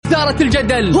إثارة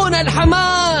الجدل، هنا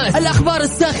الحماس، الأخبار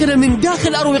الساخرة من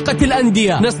داخل أروقة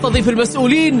الأندية، نستضيف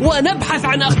المسؤولين ونبحث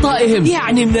عن أخطائهم،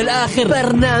 يعني من الآخر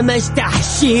برنامج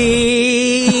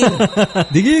تحشير.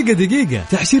 دقيقة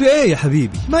تحشير ايه يا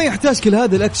حبيبي؟ ما يحتاج كل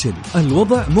هذا الأكشن.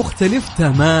 الوضع مختلف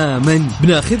تماما.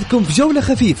 بناخذكم في جولة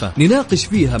خفيفة نناقش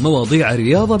فيها مواضيع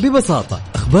الرياضة ببساطة،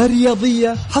 أخبار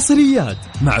رياضية، حصريات،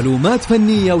 معلومات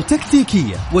فنية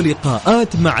وتكتيكية،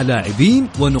 ولقاءات مع لاعبين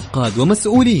ونقاد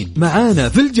ومسؤولين. معانا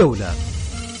في الجولة.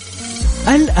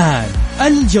 الآن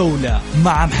الجولة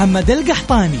مع محمد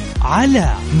القحطاني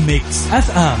على ميكس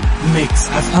اف ام. ميكس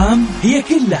اف ام هي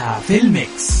كلها في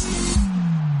الميكس.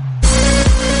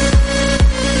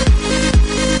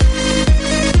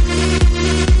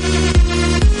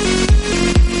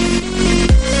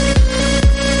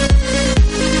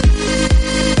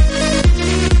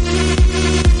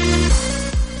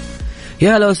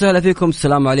 يا هلا وسهلا فيكم.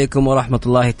 السلام عليكم ورحمة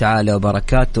الله تعالى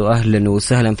وبركاته. أهلا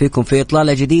وسهلا فيكم في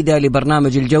إطلالة جديدة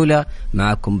لبرنامج الجولة.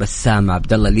 معكم بسام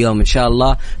عبد الله. اليوم إن شاء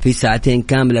الله في ساعتين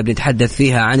كاملة بنتحدث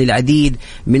فيها عن العديد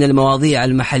من المواضيع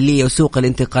المحلية وسوق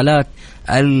الانتقالات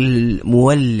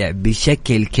المولع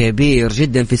بشكل كبير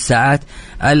جدا في الساعات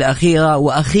الأخيرة.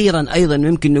 وأخيرا أيضا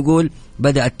ممكن نقول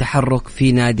بدأ التحرك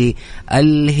في نادي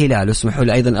الهلال. واسمحوا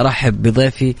لي أيضا أرحب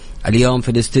بضيفي اليوم في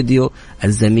الاستوديو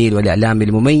الزميل والإعلامي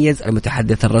المميز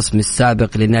المتحدث الرسمي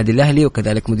السابق للنادي الأهلي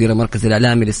وكذلك مدير مركز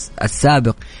الإعلامي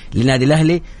السابق للنادي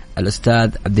الأهلي الأستاذ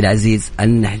عبد العزيز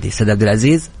النهدي. أستاذ عبد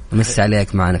العزيز أمسي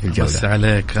عليك معنا في الجولة. أمسي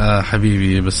عليك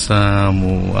حبيبي بسام،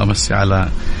 وأمسي على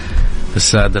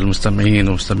السادة المستمعين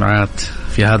والمستمعات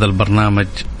في هذا البرنامج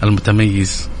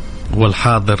المتميز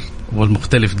والحاضر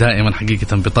والمختلف دائما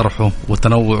حقيقة بطرحه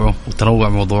وتنوعه وتنوع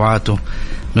موضوعاته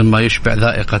مما يشبع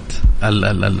ذائقة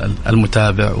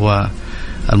المتابع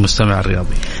والمستمع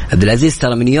الرياضي. عبد العزيز،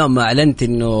 ترى من يوم ما أعلنت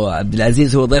إنه عبد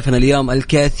العزيز هو ضيفنا اليوم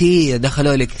الكثير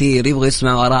دخلوا لي كثير يبغوا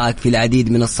يسمعوا آرائك في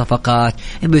العديد من الصفقات،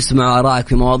 يبغوا يسمعوا آرائك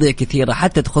في مواضيع كثيرة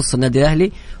حتى تخص النادي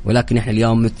الأهلي، ولكن إحنا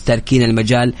اليوم متركين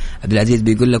المجال. عبد العزيز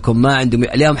بيقول لكم ما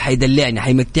عنده اليوم، حيدلعني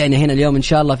حيمتعني هنا اليوم إن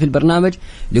شاء الله في البرنامج.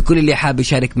 لكل اللي حاب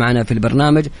يشارك معنا في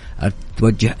البرنامج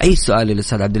توجه أي سؤال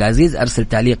للأستاذ عبد العزيز، أرسل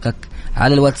تعليقك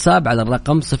على الواتساب على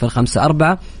الرقم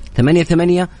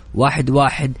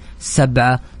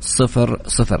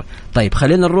 0548811700. طيب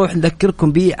خلينا نروح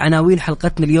نذكركم بعناوين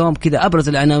حلقتنا اليوم كذا، أبرز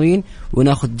العناوين،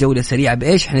 وناخذ جولة سريعة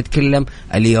بإيش حنتكلم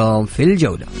اليوم في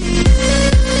الجولة.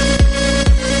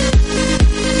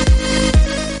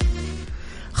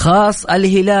 خاص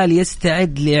الهلال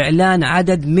يستعد لإعلان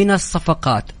عدد من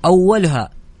الصفقات، أولها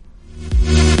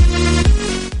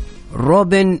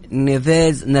روبن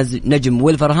نيفيز نجم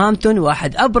ويلفرهامبتون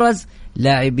واحد أبرز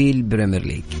لاعبي البريمير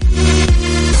ليج.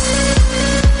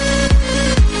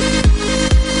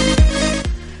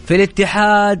 في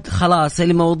الاتحاد خلاص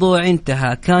الموضوع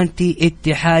انتهى، كانتي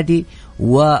اتحادي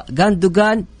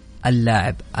وغاندوغان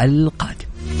اللاعب القادم.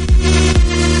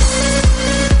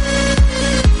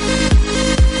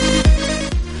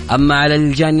 أما على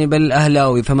الجانب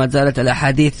الأهلاوي فما زالت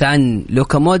الأحاديث عن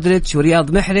لوكا مودريتش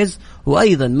ورياض محرز،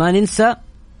 وأيضا ما ننسى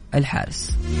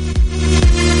الحارس.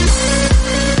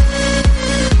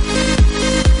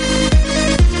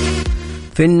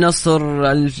 في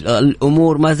النصر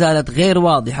الأمور ما زالت غير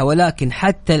واضحة، ولكن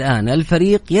حتى الآن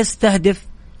الفريق يستهدف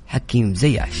حكيم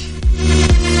زياش.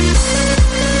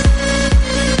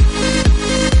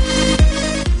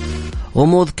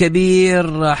 غموض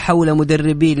كبير حول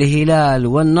مدربي الهلال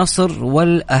والنصر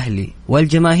والأهلي،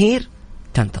 والجماهير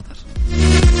تنتظر.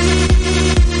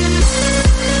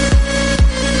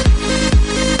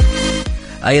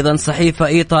 أيضا صحيفة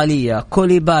إيطالية،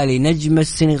 كوليبالي نجم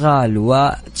السنغال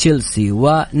وتشيلسي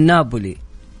ونابولي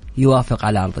يوافق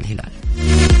على عرض الهلال.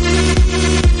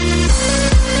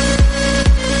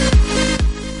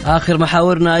 آخر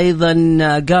محاورنا أيضا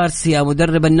غارسيا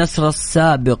مدرب النصر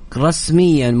السابق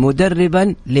رسميا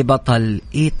مدربا لبطل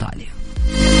إيطاليا.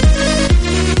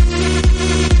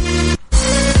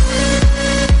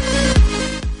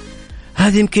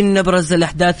 هذه يمكن نبرز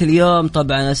الأحداث اليوم.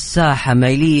 طبعا الساحة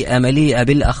مليئة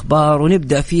بالأخبار،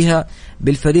 ونبدأ فيها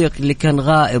بالفريق اللي كان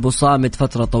غائب وصامت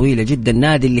فترة طويلة جدا،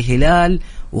 نادي الهلال.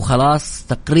 وخلاص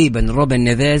تقريبا روبن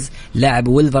نيفيز لاعب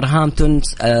ويلفرهامبتون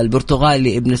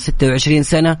البرتغالي ابن 26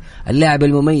 سنة، اللاعب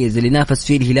المميز اللي نافس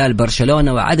فيه الهلال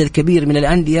برشلونة وعدد كبير من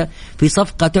الأندية في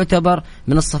صفقة تعتبر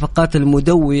من الصفقات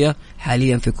المدوية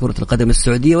حاليا في كرة القدم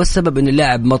السعودية. والسبب أن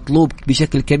اللاعب مطلوب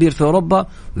بشكل كبير في أوروبا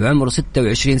وعمره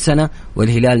 26 سنة،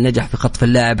 والهلال نجح في خطف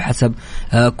اللاعب حسب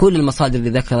كل المصادر اللي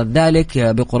ذكرت ذلك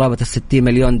بقرابة 60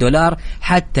 مليون دولار.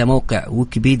 حتى موقع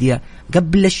ويكيبيديا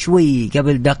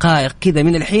قبل دقائق كذا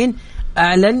من الحين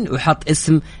أعلن وحط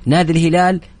اسم نادي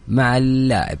الهلال مع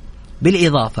اللاعب.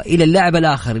 بالإضافة إلى اللاعب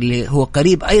الآخر اللي هو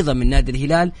قريب أيضا من نادي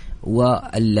الهلال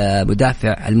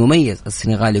والمدافع المميز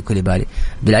السنغالي كوليبالي.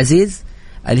 بالعزيز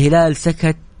الهلال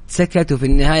سكت وفي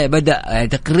النهاية بدأ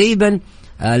تقريبا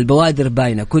البوادر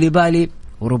باينة، كوليبالي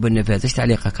وروبن نيفيز. ايش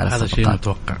تعليقك على هذا الصفقات؟ شيء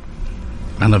متوقع.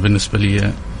 أنا بالنسبة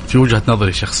لي في وجهة نظري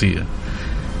الشخصية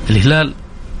الهلال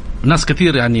ناس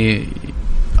كثير يعني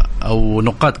أو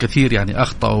نقاط كثير يعني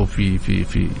أخطأوا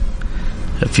في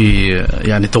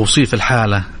يعني توصيف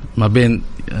الحالة ما بين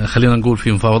خلينا نقول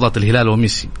في مفاوضات الهلال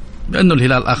وميسي، بأنه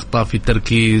الهلال أخطأ في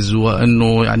التركيز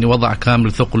وأنه يعني وضع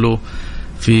كامل ثقله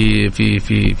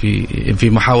في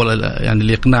محاولة يعني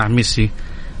لإقناع ميسي،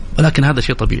 ولكن هذا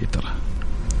شيء طبيعي. ترى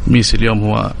ميسي اليوم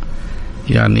هو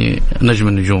يعني نجم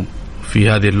النجوم في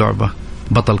هذه اللعبة،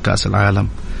 بطل كأس العالم،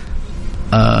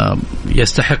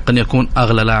 يستحق أن يكون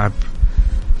أغلى لاعب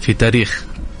في تاريخ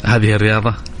هذه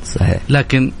الرياضة. صحيح.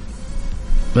 لكن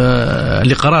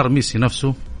لقرار ميسي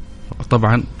نفسه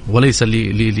طبعا، وليس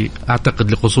لي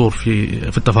أعتقد لقصور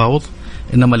في التفاوض،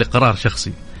 إنما لقرار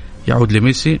شخصي يعود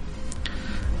لميسي.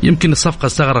 يمكن الصفقة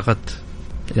استغرقت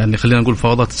يعني خلينا نقول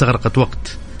فوضات استغرقت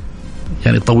وقت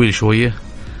يعني طويل شوية،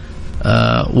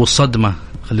 والصدمة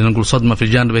خلينا نقول صدمة في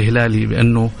الجانب الهلالي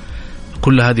بأنه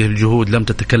كل هذه الجهود لم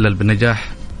تتكلل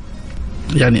بالنجاح،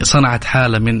 يعني صنعت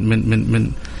حالة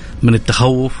من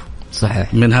التخوف.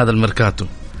 صحيح. من هذا الميركاتو،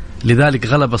 لذلك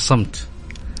غلب الصمت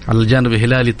على الجانب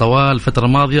الهلالي طوال فترة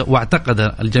ماضية،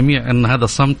 واعتقد الجميع أن هذا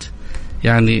الصمت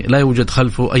يعني لا يوجد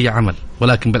خلفه أي عمل،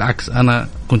 ولكن بالعكس أنا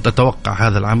كنت أتوقع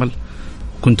هذا العمل،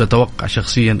 كنت أتوقع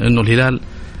شخصيا أنه الهلال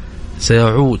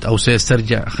سيعود أو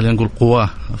سيسترجع خلينا نقول قواه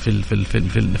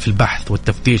في البحث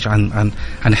والتفتيش عن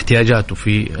احتياجاته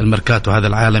في الميركاتو هذا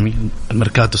العالمي،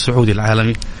 الميركاتو السعودي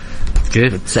العالمي.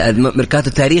 كيف؟ ميركاتو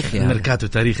تاريخي يعني. ميركاتو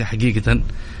تاريخي حقيقة.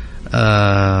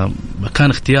 كان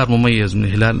اختيار مميز من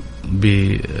الهلال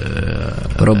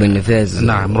روبن نيفيز.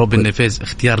 نعم، روبن نيفيز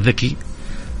اختيار ذكي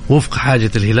وفق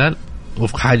حاجة الهلال،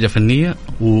 وفق حاجة فنية،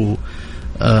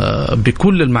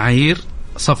 وبكل المعايير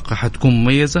صفقة حتكون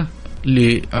مميزة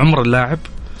لعمر اللاعب.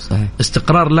 صحيح.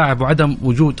 استقرار لاعب وعدم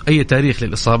وجود أي تاريخ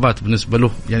للإصابات بالنسبة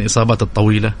له، يعني إصابات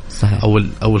الطويلة. صحيح.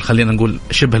 أو خلينا نقول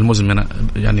شبه المزمنة،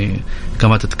 يعني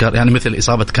كما تذكر يعني مثل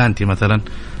إصابة كانتي مثلا،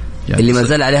 يعني اللي ما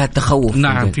زال عليها التخوف.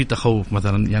 نعم، في تخوف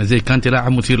مثلا، يعني زي كانتي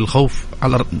لاعب مثير للخوف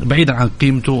بعيدا عن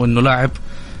قيمته، انه لاعب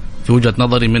في وجهة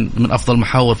نظري من افضل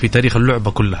محاور في تاريخ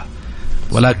اللعبة كلها،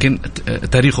 ولكن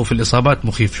تاريخه في الاصابات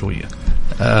مخيف شوية.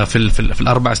 في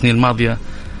الاربع سنين الماضية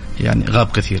يعني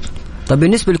غاب كثير. طب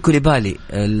بالنسبة لكوليبالي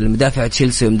المدافع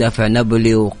تشيلسي ومدافع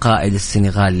نابولي وقائد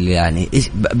السنغال، يعني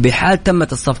بحال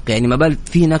تمت الصفقة يعني ما بال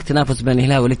في هناك تنافس بين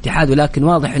الهلال والاتحاد، ولكن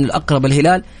واضح ان الاقرب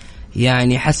الهلال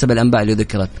يعني حسب الأنباء اللي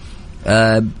ذكرت.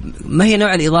 ما هي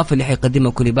نوع الإضافة اللي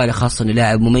حيقدمها كوليبالي، خاصة أنه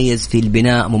لاعب مميز في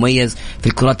البناء، مميز في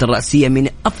الكرات الرأسية، من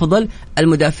أفضل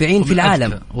المدافعين في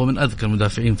العالم ومن أذكى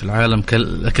المدافعين في العالم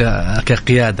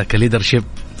كقيادة كليدرشيب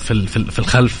في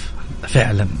الخلف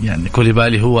فعلا. يعني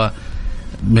كوليبالي هو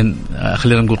من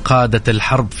خلينا نقول قادة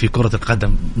الحرب في كرة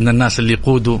القدم، من الناس اللي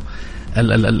يقودوا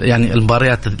يعني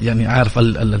المباريات، يعني عارف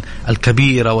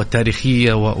الكبيرة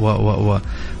والتاريخية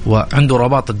وعنده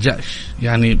رباطة جأش،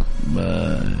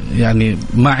 يعني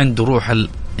ما عنده روح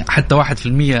حتى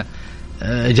 1%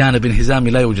 جانب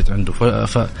انهزامي لا يوجد عنده.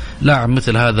 فلاعب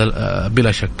مثل هذا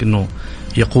بلا شك انه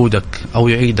يقودك او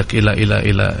يعيدك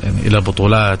الى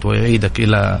بطولات، ويعيدك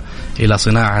الى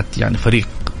صناعة يعني فريق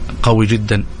قوي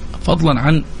جدا، فضلا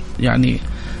عن يعني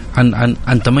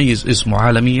عن تميز اسمه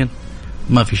عالميا.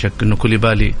 ما في شك انه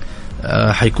كوليبالي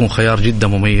حيكون خيار جدا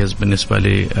مميز بالنسبة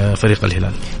لفريق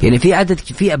الهلال. يعني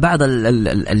في بعض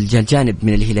الجانب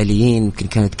من الهلاليين يمكن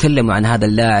كانوا يتكلموا عن هذا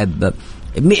اللاعب،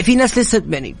 في ناس لسه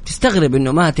يعني تستغرب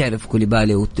انه ما تعرف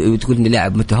كوليبالي وتقول انه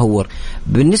لاعب متهور.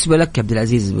 بالنسبة لك عبد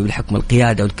العزيز بحكم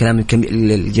القيادة والكلام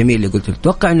الجميل اللي قلته،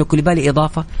 تتوقع انه كوليبالي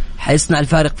اضافة حيصنع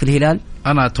الفارق في الهلال؟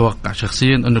 انا اتوقع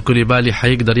شخصيا انه كوليبالي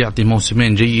حيقدر يعطي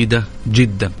موسمين جيدة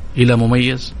جدا الى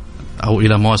مميز او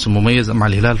الى مواسم مميزة مع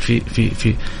الهلال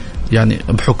في يعني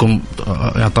بحكم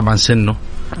يعني طبعا سنه،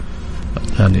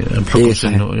 يعني بحكم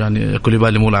سنه، يعني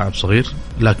كوليبالي مو لاعب صغير،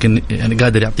 لكن يعني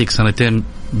قادر يعطيك سنتين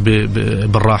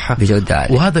بالراحة بجودة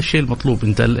عالية، وهذا الشيء المطلوب.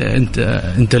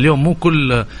 انت اليوم مو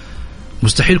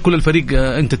مستحيل كل الفريق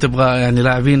انت تبغى يعني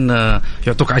لاعبين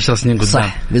يعطوك 10 سنين قدام.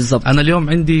 صح بالضبط. انا اليوم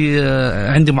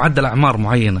عندي معدل اعمار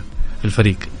معينة في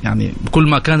الفريق، يعني كل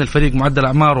ما كان الفريق معدل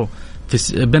اعماره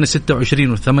في بين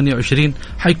 26 و 28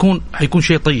 حيكون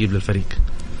شيء طيب للفريق.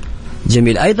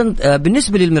 جميل. أيضا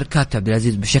بالنسبة للميركاتو عبد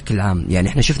العزيز بشكل عام، يعني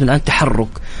احنا شفنا الآن تحرك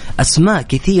أسماء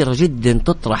كثيرة جدا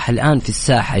تطرح الآن في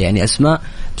الساحة، يعني أسماء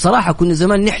بصراحة كنا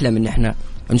زمان نحلم إن احنا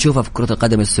نشوفها في كرة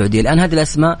القدم السعودية الآن. هذه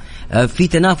الأسماء في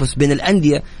تنافس بين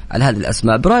الأندية على هذه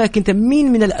الأسماء. برأيك أنت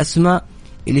مين من الأسماء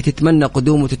اللي تتمنى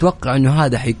قدومه وتتوقع أنه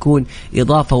هذا حيكون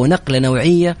إضافة ونقلة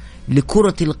نوعية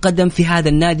لكرة القدم في هذا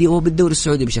النادي وبالدوري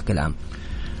السعودي بشكل عام؟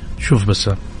 شوف بس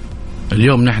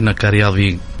اليوم نحن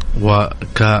كرياضيين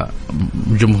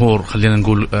وكجمهور خلينا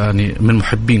نقول يعني من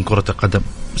محبين كرة القدم،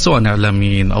 سواء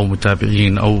إعلاميين أو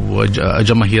متابعين أو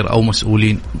جماهير أو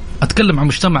مسؤولين، أتكلم عن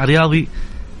مجتمع رياضي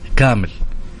كامل.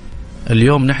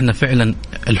 اليوم نحن فعلا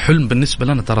الحلم بالنسبة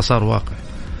لنا ترى صار واقع.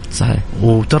 صحيح.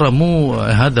 وترى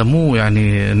هذا مو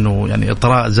يعني إنه يعني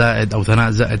إطراء زائد أو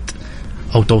ثناء زائد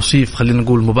أو توصيف خلينا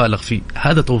نقول مبالغ فيه،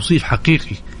 هذا توصيف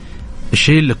حقيقي.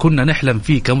 الشيء اللي كنا نحلم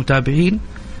فيه كمتابعين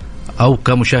أو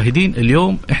كمشاهدين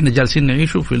اليوم إحنا جالسين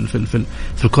نعيشه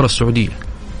في الكرة السعودية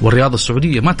والرياضة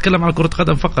السعودية. ما أتكلم عن كرة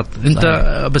قدم فقط. أنت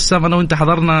بسام أنا وأنت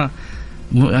حضرنا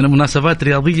يعني مناسبات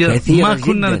رياضية ما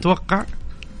كنا نتوقع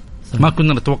ما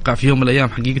كنا نتوقع في يوم من الأيام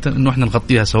حقيقة إنه إحنا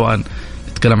نغطيها، سواء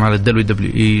نتكلم على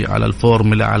WWE، على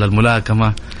الفورمولا، على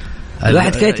الملاكمة.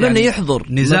 الواحد كان يتمنى يعني يحضر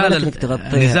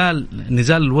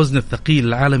نزال الوزن الثقيل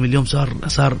العالمي اليوم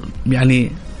صار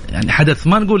يعني حدث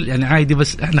ما نقول يعني عادي،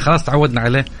 بس احنا خلاص تعودنا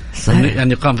عليه.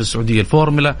 يعني قام في السعودية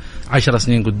الفورمولا 10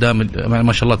 سنين قدام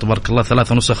ما شاء الله تبارك الله،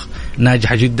 3 نسخ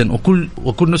ناجحة جدا،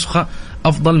 وكل نسخة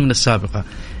أفضل من السابقة.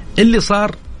 اللي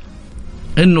صار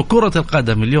إنه كرة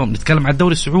القدم اليوم نتكلم عن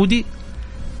الدوري السعودي،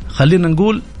 خلينا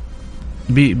نقول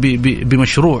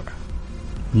بمشروع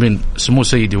من سمو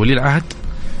سيدي ولي العهد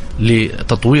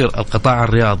لتطوير القطاع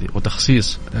الرياضي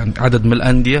وتخصيص يعني عدد من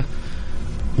الأندية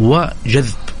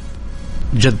وجذب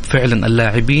فعلا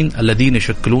اللاعبين الذين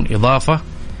يشكلون إضافة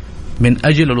من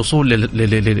أجل الوصول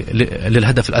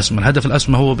للهدف الأسمى. الهدف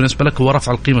الأسمى هو بالنسبة لك هو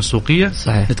رفع القيمة السوقية.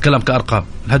 صحيح. نتكلم كأرقام،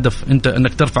 الهدف أنت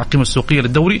أنك ترفع القيمة السوقية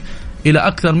للدوري إلى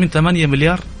أكثر من 8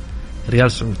 مليار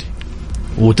ريال سعودي،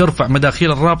 وترفع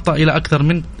مداخيل الرابطة إلى أكثر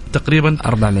من تقريبا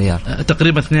 4 مليار،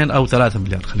 تقريبا 2 أو 3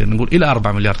 مليار، خلينا نقول إلى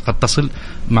 4 مليار قد تصل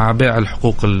مع بيع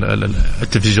الحقوق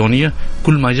التلفزيونية.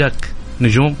 كل ما جاك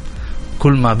نجوم،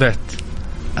 كل ما بعت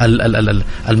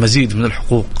المزيد من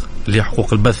الحقوق اللي هي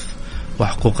حقوق البث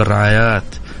وحقوق الرعايات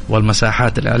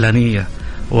والمساحات الإعلانية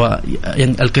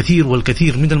ويعني الكثير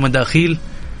والكثير من المداخيل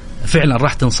فعلا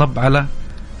راح تنصب على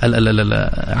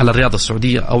الرياضة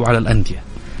السعودية أو على الأندية.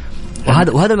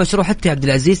 وهذا المشروع حتى عبد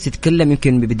العزيز تتكلم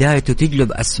يمكن ببدايته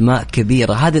تجلب أسماء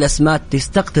كبيرة، هذه الأسماء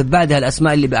تستقطب بعدها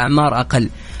الأسماء اللي بأعمار أقل.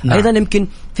 نعم. أيضا يمكن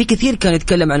في كثير كان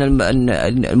يتكلم عن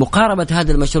مقاربة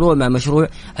هذا المشروع مع مشروع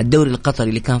الدوري القطري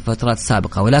اللي كان في فترات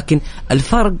سابقة، ولكن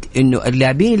الفرق إنه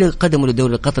اللاعبين اللي قدموا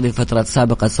للدوري القطري في فترات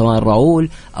سابقة سواء راؤول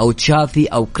أو تشافي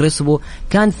أو كريسبو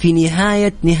كان في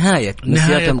نهاية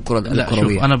مسيرتهم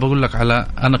الكروية. أنا بقول لك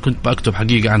أنا كنت بكتب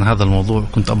حقيقة عن هذا الموضوع،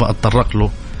 كنت أبغى أتطرق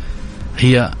له.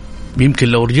 هي يمكن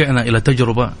لو رجعنا إلى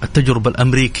التجربة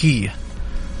الأمريكية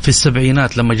في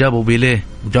السبعينات لما جابوا بيليه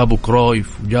وجابوا كرويف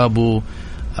وجابوا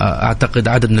أعتقد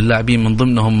عدد من اللاعبين من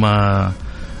ضمنهم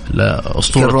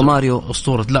أسطورة روماريو،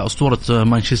 أسطورة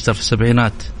مانشستر في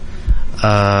السبعينات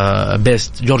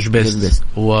جورج بيست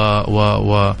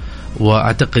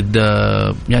وأعتقد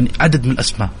يعني عدد من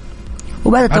الأسماء.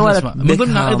 وبعد توالت من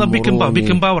ضمنها أيضا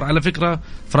بيكنباور على فكرة،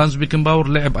 فرانس بيكنباور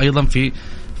لعب أيضا في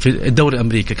الدوري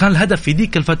الأمريكي. كان الهدف في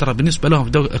ذيك الفترة بالنسبة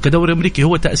لهم كدوري أمريكي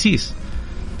هو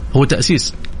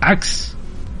تأسيس عكس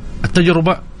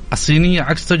التجربة الصينية،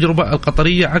 عكس التجربة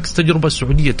القطرية، عكس التجربة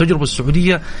السعودية. التجربة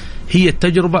السعودية هي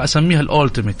التجربة أسميها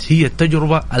الأولتيميت، هي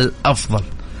التجربة الأفضل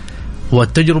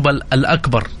والتجربة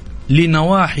الأكبر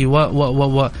لنواحي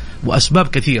وأسباب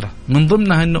كثيرة، من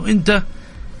ضمنها أنه أنت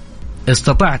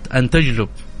استطعت أن تجلب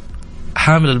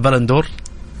حامل البلندور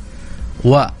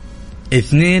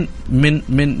واثنين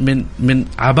من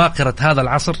عباقرة هذا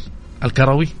العصر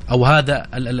الكروي أو هذا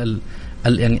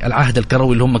يعني العهد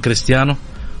الكروي اللي هم كريستيانو.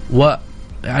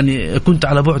 ويعني كنت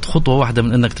على بعد خطوة واحدة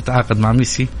من أنك تتعاقد مع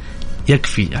ميسي.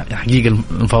 يكفي حقيقة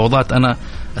المفاوضات أنا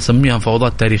أسميها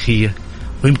مفاوضات تاريخية،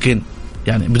 ويمكن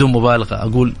يعني بدون مبالغة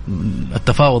أقول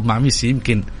التفاوض مع ميسي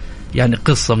يمكن يعني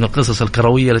قصة من القصص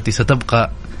الكروية التي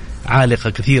ستبقى عالقة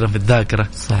كثيرا في الذاكرة.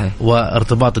 صحيح.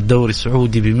 وارتباط الدوري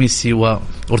السعودي بميسي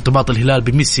وارتباط الهلال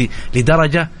بميسي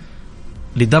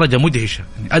لدرجة مدهشة،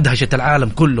 يعني أدهشت العالم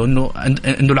كله إنه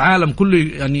العالم كله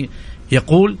يعني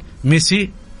يقول ميسي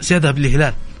سيذهب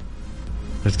للهلال.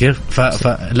 كيف؟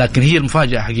 لكن هي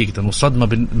المفاجأة حقيقة والصدمة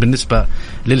بالنسبة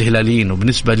للهلاليين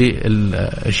وبالنسبة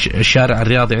للشارع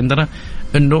الرياضي عندنا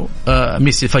إنه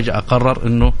ميسي فجأة قرر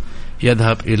إنه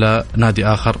يذهب إلى نادي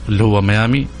آخر اللي هو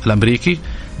ميامي الأمريكي.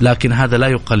 لكن هذا لا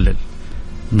يقلل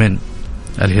من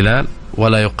الهلال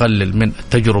ولا يقلل من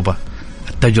التجربة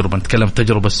نتكلم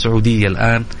التجربة السعودية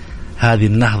الآن، هذه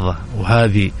النهضة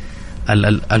وهذه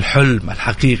الحلم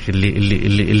الحقيقي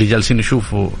اللي جالسين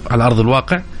نشوفه على أرض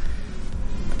الواقع.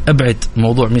 أبعد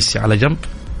موضوع ميسي على جنب،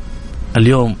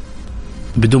 اليوم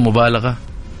بدون مبالغة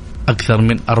أكثر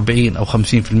من 40 أو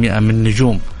 50% من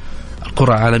نجوم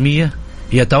الكرة العالمية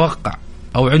يتوقع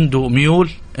أو عنده ميول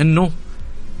إنه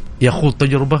يخوض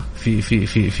تجربة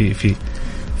في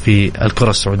الكرة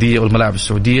السعودية والملاعب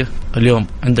السعودية. اليوم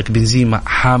عندك بنزيما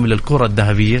حامل الكرة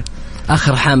الذهبية،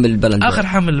 آخر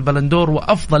حامل البلندور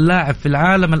وأفضل لاعب في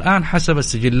العالم الآن حسب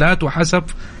السجلات وحسب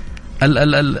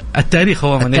التاريخ.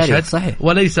 هو من يشهد، صحيح.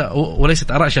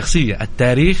 وليست آراء شخصية.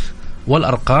 التاريخ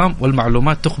والأرقام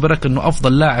والمعلومات تخبرك أنه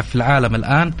أفضل لاعب في العالم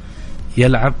الآن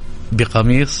يلعب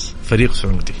بقميص فريق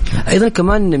سعودي. أيضا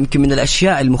كمان يمكن من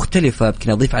الأشياء المختلفة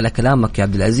يمكن أضيف على كلامك يا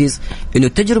عبد العزيز إنه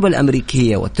التجربة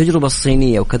الأمريكية والتجربة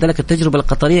الصينية وكذلك التجربة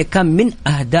القطرية كان من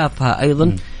أهدافها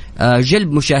أيضا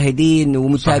جلب مشاهدين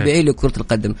ومتابعين لكرة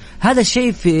القدم. هذا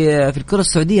الشيء في الكرة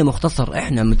السعودية مختصر.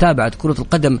 احنا متابعة كرة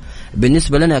القدم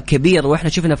بالنسبة لنا كبير، واحنا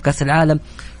شفنا في كأس العالم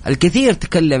الكثير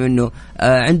تكلم انه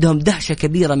عندهم دهشة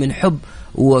كبيرة من حب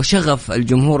وشغف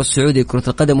الجمهور السعودي كرة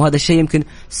القدم، وهذا الشيء يمكن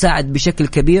ساعد بشكل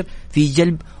كبير في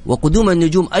جلب وقدوم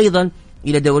النجوم ايضا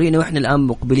الى دورينا، واحنا الان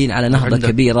مقبلين على نهضة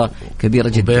كبيرة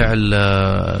جدا. وبيع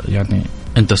يعني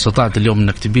انت استطعت اليوم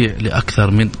انك تبيع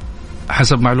لاكثر من،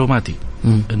 حسب معلوماتي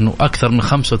انه اكثر من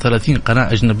 35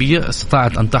 قناة اجنبية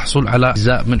استطاعت ان تحصل على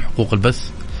اجزاء من حقوق البث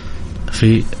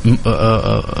في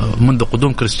منذ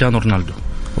قدوم كريستيانو رونالدو،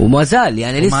 وما زال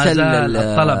يعني لسه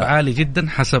الطلب عالي جدا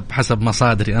حسب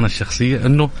مصادري انا الشخصية،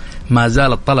 انه ما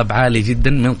زال الطلب عالي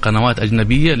جدا من قنوات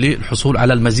اجنبية للحصول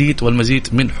على المزيد والمزيد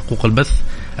من حقوق البث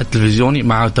التلفزيوني،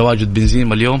 مع تواجد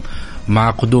بنزيما اليوم،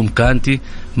 مع قدوم كانتي،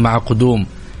 مع قدوم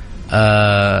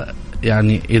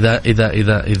يعني إذا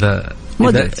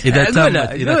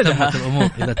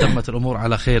تمت الأمور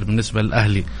على خير بالنسبة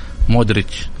للأهلي،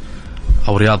 مودريتش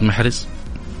أو رياض محرز.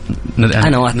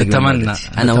 أنا واثق،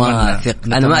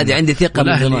 أنا ما أدري، عندي ثقة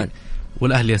من زمان.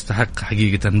 والأهلي يستحق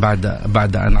حقيقة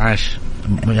بعد أن عاش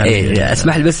يعني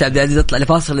اسمح لي بس عبد العزيز اطلع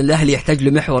لفاصل. الأهلي يحتاج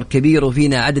له محور كبير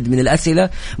وفينا عدد من الأسئلة.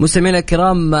 مستمعينا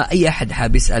الكرام، أي أحد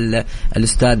حاب يسأل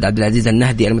الأستاذ عبد العزيز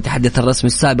النهدي المتحدث الرسمي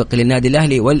السابق للنادي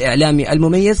الأهلي والإعلامي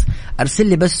المميز، أرسل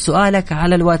لي بس سؤالك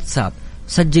على الواتساب.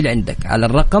 سجل عندك على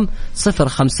الرقم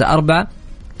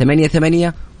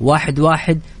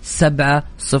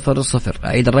 054-88-11-700.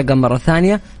 أعيد الرقم مرة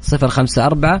ثانية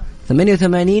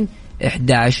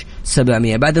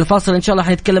 054-88-11-700. بعد الفاصل إن شاء الله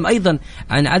حنتكلم أيضا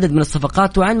عن عدد من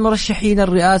الصفقات وعن مرشحين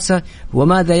الرئاسة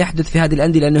وماذا يحدث في هذه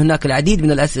الأندية، لأن هناك العديد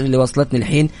من الأسئلة اللي وصلتني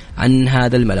الحين عن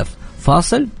هذا الملف.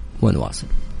 فاصل ونواصل.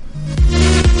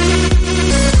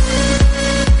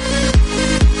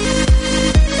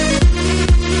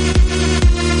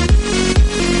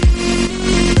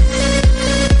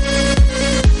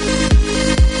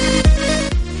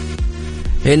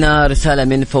 هنا رسالة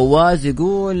من فواز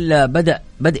يقول بدأ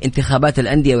انتخابات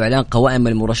الأندية وإعلان قوائم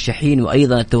المرشحين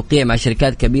وأيضا التوقيع مع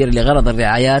شركات كبيرة لغرض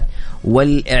الرعايات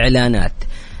والإعلانات.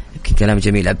 كلام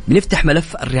جميل. بنفتح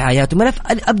ملف الرعايات وملف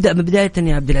أبدأ بداية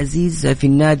يا عبد العزيز في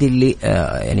النادي اللي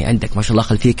يعني عندك ما شاء الله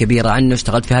خلفية كبيرة عنه،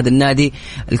 اشتغلت في هذا النادي.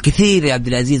 الكثير يا عبد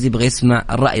العزيز يبغى يسمع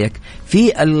رأيك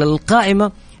في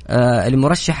القائمة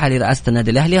المرشحة لرئاسة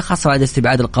النادي الأهلي، خاصة بعد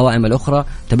استبعاد القوائم الأخرى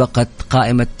تبقت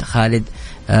قائمة خالد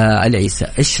العيسى.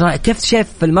 إيش رأيك؟ كيف شايف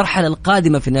في المرحلة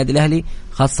القادمة في النادي الأهلي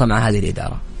خاصة مع هذه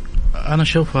الإدارة؟ أنا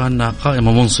أشوفها أنها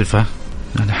قائمة منصفة،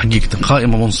 يعني حقيقة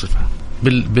قائمة منصفة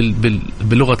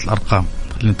بلغة الأرقام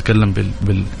اللي نتكلم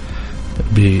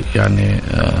يعني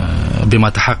بما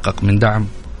تحقق من دعم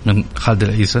من خالد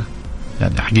العيسى.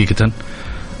 يعني حقيقة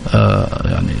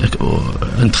يعني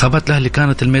انتخابات الأهلي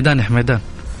كانت الميدان يا حميدان.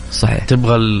 صحيح.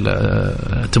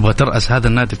 تبغى ترأس هذا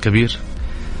النادي الكبير،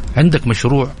 عندك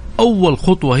مشروع. أول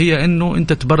خطوة هي إنه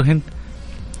أنت تبرهن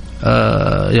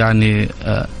يعني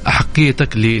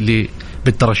أحقيتك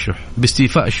بالترشح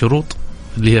باستيفاء الشروط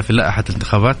اللي هي في لائحة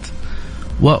الانتخابات،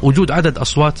 ووجود عدد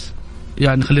أصوات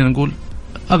يعني خلينا نقول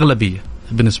أغلبية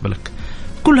بالنسبة لك.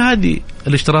 كل هذه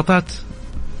الاشتراطات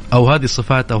أو هذه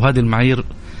الصفات أو هذه المعايير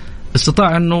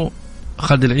استطاع أنه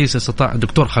خالد العيسى، استطاع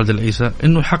الدكتور خالد العيسى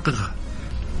أنه يحققها.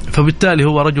 فبالتالي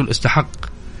هو رجل استحق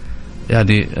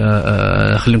يعني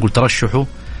خلينا نقول ترشحه.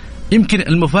 يمكن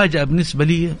المفاجأة بالنسبة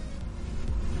لي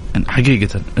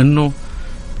حقيقة أنه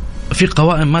في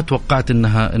قوائم ما توقعت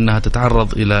أنها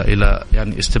تتعرض إلى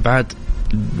يعني استبعاد،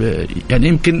 يعني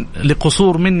يمكن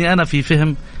لقصور مني أنا في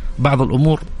فهم بعض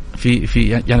الأمور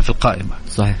في القائمة.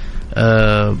 صحيح.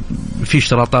 في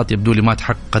اشتراطات يبدو لي ما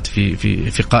تحققت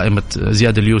في قائمة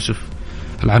زياد اليوسف،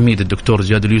 العميد الدكتور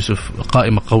زياد اليوسف.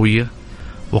 قائمة قوية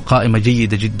وقائمة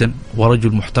جيدة جدا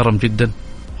ورجل محترم جدا،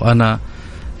 وأنا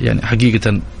يعني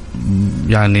حقيقة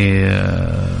يعني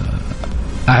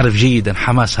أعرف جيدا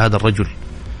حماس هذا الرجل،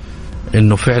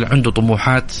 إنه فعل عنده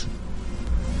طموحات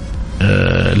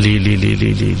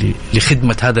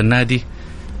لخدمة هذا النادي.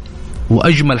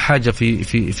 وأجمل حاجة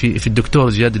في الدكتور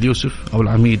زياد اليوسف أو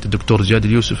العميد الدكتور زياد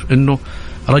اليوسف إنه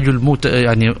رجل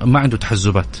يعني ما عنده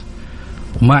تحزبات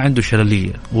وما عنده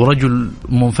شللية، ورجل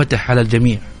منفتح على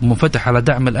الجميع، منفتح على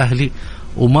دعم الأهلي،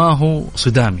 وما هو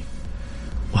صدامي.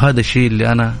 وهذا الشيء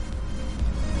اللي أنا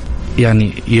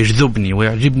يعني يجذبني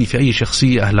ويعجبني في أي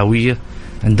شخصية أهلاوية،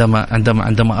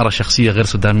 عندما أرى شخصية غير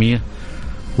صدامية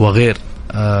وغير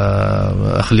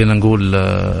خلينا نقول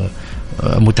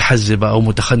متحزبة أو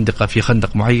متخندقة في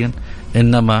خندق معين،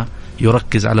 إنما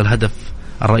يركز على الهدف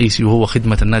الرئيسي وهو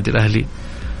خدمة النادي الأهلي.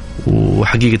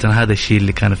 وحقيقة هذا الشيء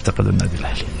اللي كان يفتقد النادي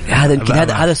الأهلي.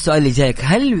 هذا السؤال اللي جايك،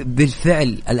 هل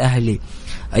بالفعل الأهلي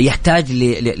يحتاج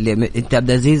انت عبد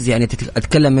العزيز يعني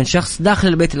اتكلم من شخص داخل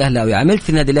البيت الاهلاوي، عملت في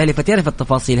النادي الاهلي فتعرف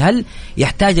التفاصيل، هل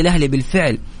يحتاج الاهلي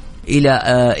بالفعل الى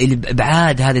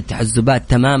ابعاد هذه التحزبات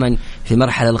تماما في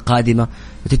المرحله القادمه؟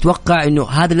 وتتوقع انه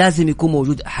هذا لازم يكون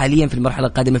موجود حاليا في المرحله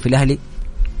القادمه في الاهلي؟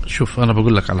 شوف انا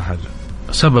بقول لك على حاجه،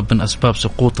 سبب من اسباب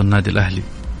سقوط النادي الاهلي،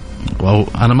 وهو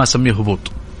انا ما اسميه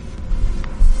هبوط،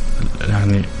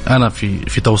 يعني انا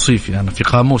في توصيفي، انا في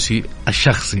قاموسي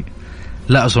الشخصي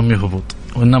لا اسميه هبوط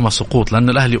وإنما سقوط، لأن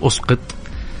الأهلي أسقط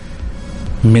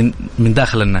من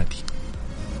داخل النادي.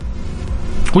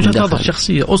 وجهة نظر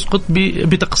شخصية، أسقط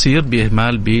بتقصير،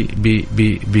 بإهمال،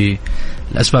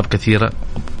 بأسباب كثيرة.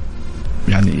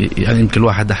 يعني يمكن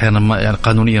الواحد أحيانا ما يعني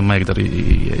قانونيا ما يقدر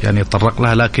يعني يتطرق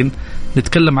لها، لكن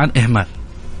نتكلم عن إهمال.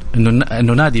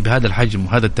 إنه نادي بهذا الحجم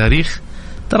وهذا التاريخ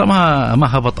ترى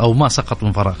ما هبط أو ما سقط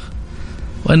من فراغ،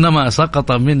 وإنما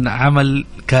سقط من عمل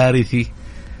كارثي.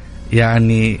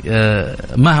 يعني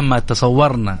مهما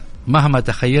تصورنا، مهما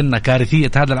تخيلنا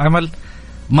كارثية هذا العمل،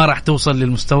 ما راح توصل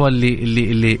للمستوى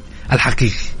اللي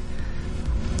الحقيقي.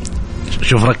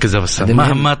 شوف ركز بس،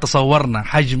 مهما تصورنا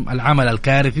حجم العمل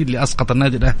الكارثي اللي أسقط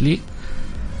النادي الأهلي،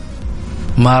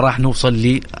 ما راح نوصل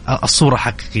للصورة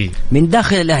الحقيقية من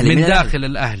داخل الأهلي.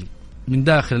 من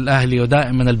داخل الأهلي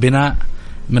ودائما البناء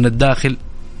من الداخل.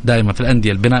 دائما في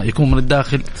الأندية البناء يكون من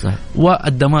الداخل، صحيح.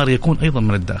 والدمار يكون أيضا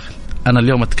من الداخل. أنا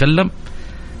اليوم أتكلم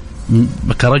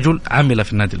كرجل عمل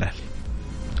في النادي الأهلي.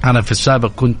 أنا في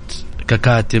السابق كنت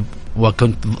ككاتب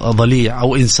وكنت ضليع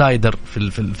أو إنسايدر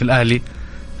في الأهلي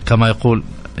كما يقول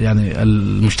يعني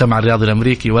المجتمع الرياضي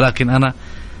الأمريكي، ولكن أنا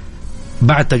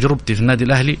بعد تجربتي في النادي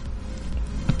الأهلي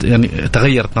يعني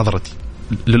تغيرت نظرتي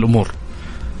للأمور،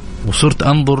 وصرت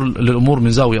أنظر للأمور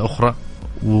من زاوية أخرى،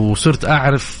 وصرت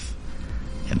أعرف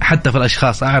يعني حتى في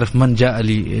الأشخاص أعرف من جاء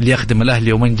ليخدم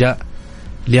الأهلي ومن جاء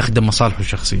ليخدم مصالحه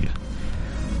الشخصية.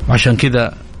 وعشان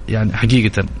كذا يعني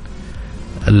حقيقة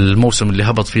الموسم اللي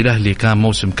هبط فيه الأهلي كان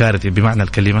موسم كارثي بمعنى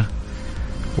الكلمة.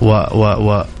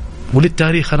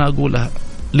 وللتاريخ أنا أقولها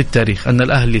للتاريخ أن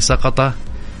الأهلي سقط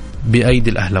بأيدي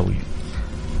الأهلاويين.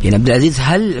 يعني عبد العزيز،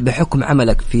 هل بحكم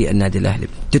عملك في النادي الأهلي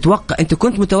تتوقع، أنت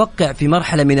كنت متوقع في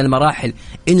مرحلة من المراحل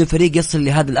إنه الفريق يصل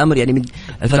لهذا الأمر يعني من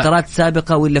الفترات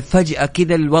السابقة، ولا فجأة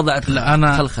كذا الوضع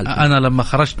خلخل؟ أنا لما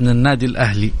خرجت من النادي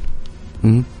الأهلي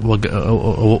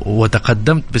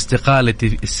وتقدمت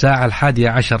باستقالتي الساعة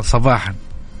 11 صباحا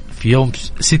في يوم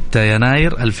 6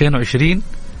 يناير 2020،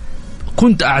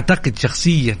 كنت أعتقد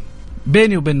شخصيا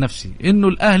بيني وبين نفسي إنه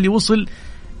الأهلي وصل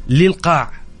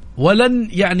للقاع، ولن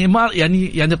يعني ما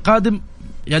يعني القادم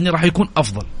يعني راح يكون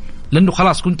أفضل، لأنه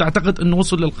خلاص كنت أعتقد إنه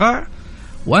وصل للقاع.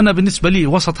 وأنا بالنسبة لي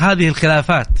وسط هذه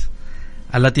الخلافات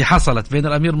التي حصلت بين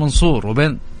الأمير منصور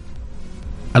وبين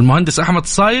المهندس أحمد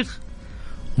الصايغ،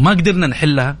 ما قدرنا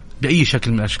نحلها بأي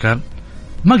شكل من الأشكال،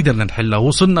 ما قدرنا نحلها،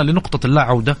 وصلنا لنقطة اللا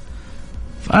عودة.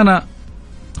 فأنا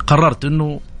قررت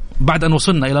إنه بعد أن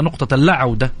وصلنا إلى نقطة اللا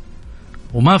عودة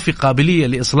وما في قابلية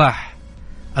لإصلاح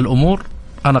الأمور،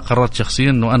 أنا قررت شخصيا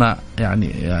إنه أنا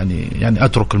يعني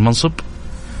أترك المنصب.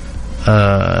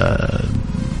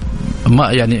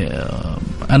 ما يعني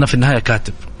أنا في النهاية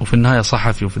كاتب، وفي النهاية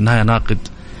صحفي، وفي النهاية ناقد،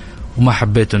 وما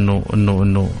حبيت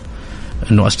إنه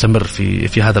أستمر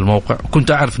في هذا الموقع.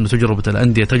 كنت أعرف إنه تجربة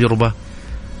الأندية تجربة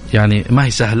يعني ما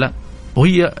هي سهلة،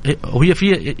 وهي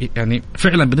في يعني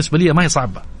فعلا بالنسبة لي ما هي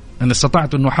صعبة. أنا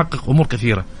استطعت إنه أحقق أمور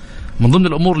كثيرة. من ضمن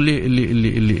الأمور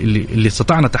اللي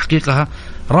استطعنا تحقيقها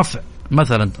رفع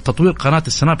مثلا تطوير قناة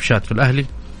السناب شات في الأهلي.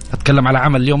 أتكلم على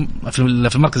عمل اليوم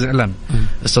في المركز الإعلامي.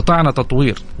 استطعنا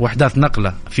تطوير وإحداث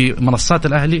نقلة في منصات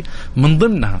الأهلي، من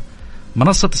ضمنها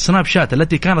منصة السناب شات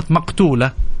التي كانت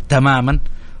مقتولة تماما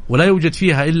ولا يوجد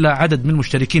فيها إلا عدد من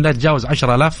المشتركين لا يتجاوز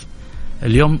 10,000.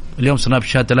 اليوم سناب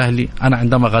شات الأهلي أنا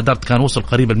عندما غادرت كان وصل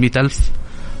قريب 100,000.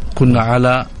 كنا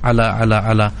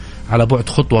على على بعد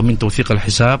خطوة من توثيق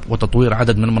الحساب وتطوير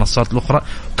عدد من المنصات الأخرى.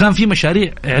 وكان في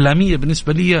مشاريع إعلامية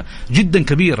بالنسبة لي جدا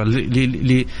كبيرة،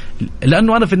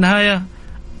 لأنه أنا في النهاية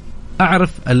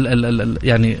أعرف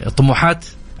يعني طموحات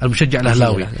المشجع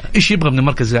الأهلاوي، إيش يبغى من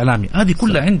المركز الإعلامي. هذه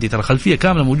كلها عندي، ترى خلفية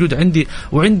كاملة موجودة عندي،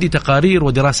 وعندي تقارير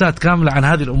ودراسات كاملة عن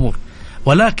هذه الأمور.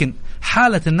 ولكن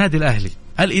حالة النادي الأهلي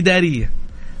الإدارية،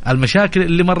 المشاكل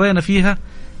اللي مرينا فيها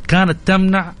كانت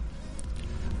تمنع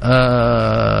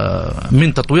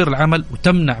من تطوير العمل،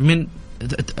 وتمنع من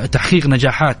تحقيق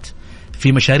نجاحات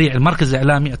في مشاريع المركز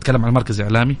الإعلامي. أتكلم عن المركز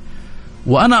الإعلامي.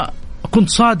 وأنا كنت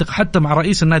صادق حتى مع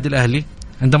رئيس النادي الأهلي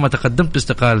عندما تقدمت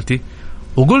باستقالتي،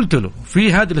 وقلت له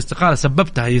في هذه الاستقالة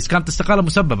سببتها، هي كانت استقالة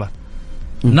مسببة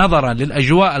نظرا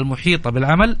للأجواء المحيطة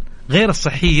بالعمل غير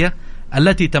الصحية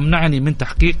التي تمنعني من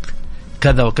تحقيق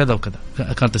كذا وكذا وكذا.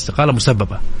 كانت استقالة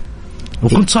مسببة،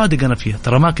 وكنت صادق أنا فيها،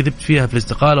 ترى ما كذبت فيها في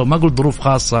الاستقالة، وما قلت ظروف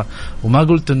خاصة، وما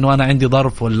قلت إنه أنا عندي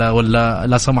ظرف ولا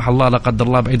لا سمح الله لا قدر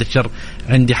الله بعيد الشر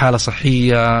عندي حالة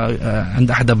صحية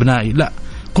عند أحد أبنائي. لا،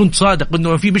 كنت صادق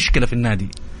إنه في مشكلة في النادي.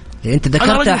 يعني أنت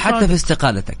ذكرتها حتى في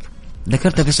استقالتك،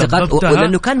 ذكرتها في استقالتك،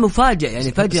 ولأنه كان مفاجئ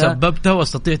يعني فجأة سببتها.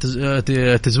 واستطيع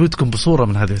تزويدكم بصورة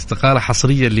من هذه الاستقالة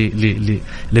حصرية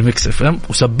لميكس اف ام،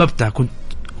 وسببتها.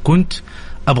 كنت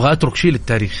أبغى أترك شيء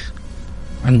للتاريخ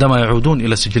عندما يعودون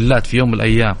إلى سجلات في يوم من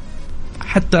الأيام.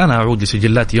 حتى أنا أعود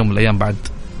لسجلاتي يوم من الأيام بعد،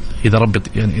 إذا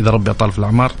ربي أطال في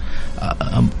الأعمار،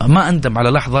 ما أندم على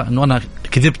لحظة أنه أنا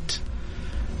كذبت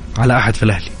على أحد في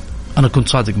الأهلي. أنا كنت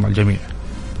صادق مع الجميع،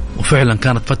 وفعلا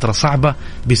كانت فترة صعبة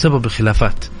بسبب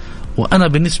الخلافات. وأنا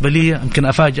بالنسبة لي يمكن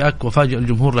أفاجئك وأفاجئ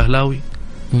الجمهور الأهلاوي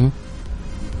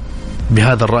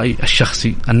بهذا الرأي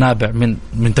الشخصي النابع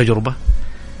من تجربة.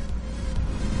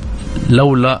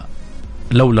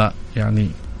 لولا يعني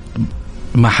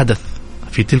ما حدث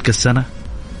في تلك السنة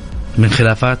من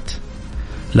خلافات،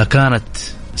 لكانت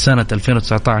سنة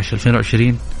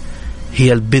 2019-2020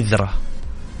 هي البذرة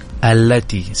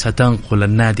التي ستنقل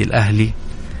النادي الأهلي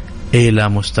إلى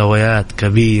مستويات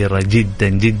كبيرة جدا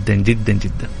جدا جدا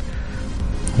جدا.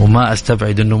 وما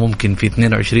أستبعد أنه ممكن في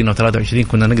 22 أو 23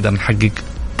 كنا نقدر نحقق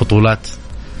بطولات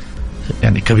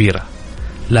يعني كبيرة،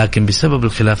 لكن بسبب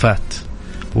الخلافات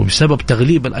وبسبب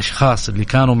تغليب الأشخاص اللي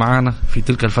كانوا معانا في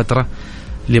تلك الفترة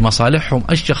لمصالحهم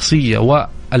الشخصية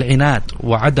والعناد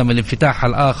وعدم الانفتاح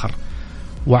على الآخر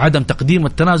وعدم تقديم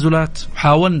التنازلات،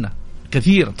 حاولنا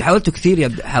كثيرا. حاولتوا كثير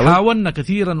يا حاولنا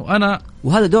كثيرا،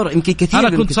 وهذا دور يمكن كثير.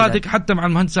 أنا كنت صادق حتى مع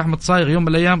المهندس أحمد صايغ يوم من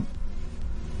الأيام،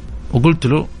 وقلت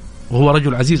له، وهو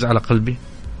رجل عزيز على قلبي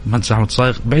المهندس أحمد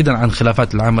صايغ، بعيدا عن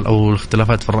خلافات العمل أو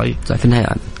الاختلافات في الرأي،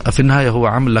 في النهاية هو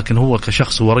عمل، لكن هو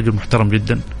كشخص هو رجل محترم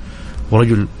جدا،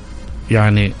 ورجل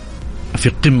يعني في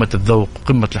قمة الذوق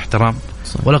وقمة الاحترام.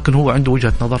 ولكن هو عنده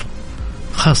وجهة نظر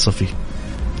خاصة فيه.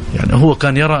 يعني هو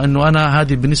كان يرى أنه أنا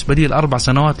هذه بالنسبة لي ال4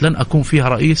 سنوات لن أكون فيها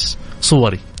رئيس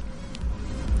صوري.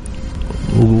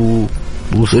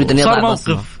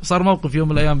 صار موقف يوم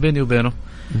من الأيام بيني وبينه.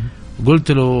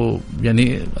 قلت له،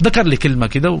 يعني ذكر لي كلمة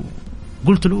كده،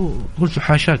 وقلت له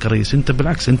حاشاك رئيس، أنت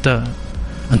بالعكس أنت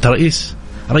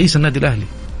رئيس النادي الأهلي،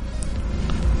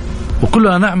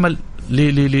 وكلنا نعمل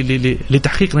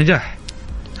لتحقيق نجاح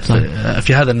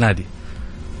في هذا النادي.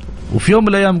 وفي يوم من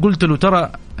الأيام قلت له،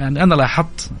 ترى يعني أنا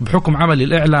لاحظت بحكم عملي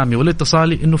الإعلامي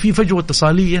والاتصالي إنه في فجوة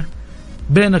اتصالية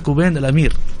بينك وبين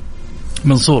الأمير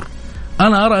منصور.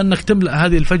 أنا أرى أنك تملأ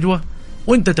هذه الفجوة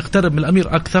وأنت تقترب من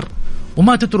الأمير أكثر،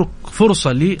 وما تترك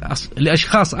فرصة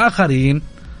لأشخاص آخرين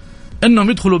أنهم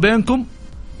يدخلوا بينكم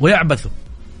ويعبثوا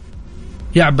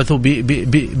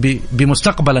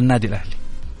بمستقبل النادي الأهلي.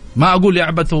 ما أقول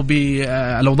يعبثوا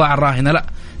بالأوضاع الراهنة، لا،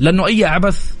 لأنه أي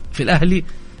عبث في الأهلي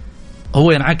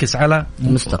هو ينعكس على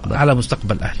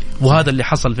مستقبل الأهلي. وهذا اللي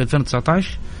حصل في 2019،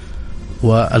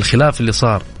 والخلاف اللي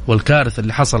صار والكارثة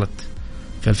اللي حصلت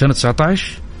في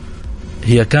 2019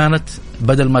 هي كانت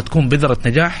بدل ما تكون بذرة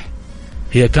نجاح،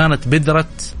 هي كانت بذرة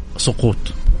سقوط.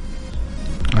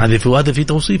 هذا في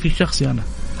توصيفي الشخصي أنا.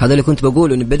 هذا اللي كنت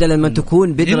بقوله، إن بدل ما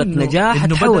تكون بذرة نجاح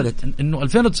تحولت. إنه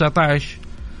 2019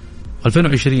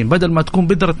 و2020 بدل ما تكون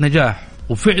بذرة نجاح،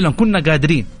 وفعلا كنا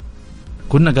قادرين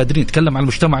نتكلم عن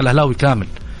المجتمع الأهلاوي كامل،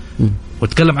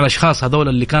 وتكلم على الأشخاص هذول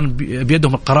اللي كان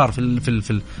بيدهم القرار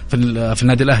في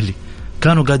النادي الأهلي،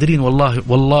 كانوا قادرين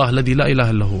والله الذي لا إله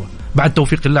إلا هو بعد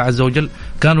توفيق الله عز وجل،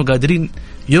 كانوا قادرين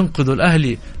ينقذوا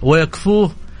الأهلي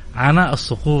ويكفوه عناء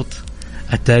السقوط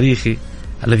التاريخي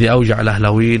الذي أوجع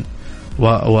الأهلاويين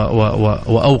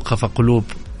وأوقف قلوب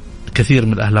كثير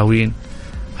من الأهلاويين.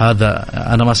 هذا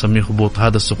أنا ما أسميه هبوط،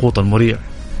 هذا السقوط المريع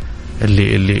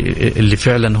اللي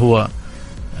فعلا هو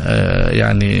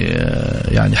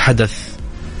يعني حدث،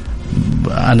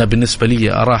 أنا بالنسبة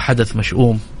لي أراه حدث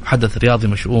مشؤوم، حدث رياضي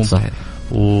مشؤوم. صحيح.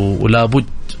 ولابد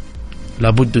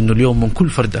انه اليوم من كل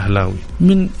فرد اهلاوي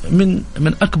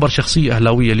من اكبر شخصيه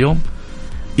اهلاويه اليوم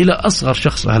الى اصغر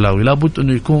شخص اهلاوي لابد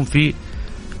انه يكون في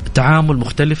تعامل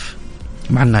مختلف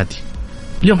مع النادي.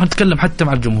 اليوم هنتكلم حتى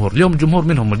مع الجمهور. اليوم الجمهور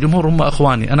منهم، الجمهور هم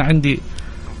اخواني. انا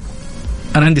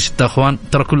عندي 6 اخوان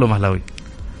ترى كلهم اهلاوي،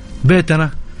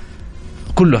 بيتنا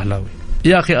كله اهلاوي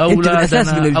يا اخي.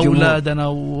 اولادنا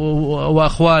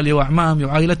واخوالي واعمامي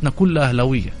وعائلتنا كلها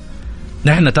اهلاويه.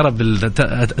 نحن ترى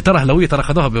اهلاويه، ترى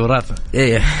اخذوها بوراثه.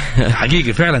 ايه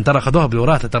حقيقي فعلا ترى اخذوها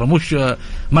بوراثه. ترى مش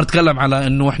ما نتكلم على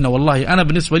انه احنا، والله انا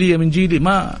بالنسبه لي من جيلي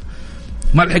ما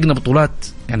لحقنا بطولات.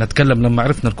 يعني اتكلم لما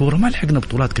عرفنا الكوره ما لحقنا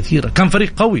بطولات كثيره. كان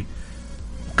فريق قوي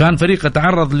وكان فريق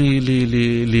يتعرض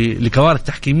لكوارث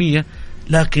تحكيميه،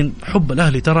 لكن حب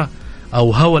الاهلي ترى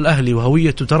او هوى الاهلي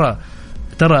وهويته ترى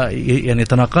يعني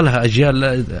تناقلها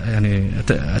اجيال، يعني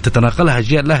تتناقلها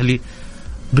اجيال الاهلي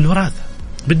بالوراثه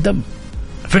بالدم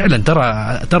فعلا.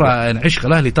 ترى عشق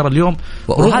الاهلي ترى اليوم،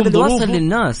 وهذا اللي وصل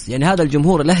للناس. يعني هذا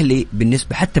الجمهور الاهلي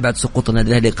بالنسبه حتى بعد سقوط النادي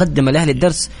الاهلي قدم الاهلي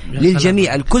الدرس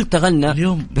للجميع. الكل تغنى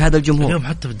اليوم بهذا الجمهور. اليوم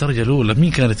حتى في الدرجه الاولى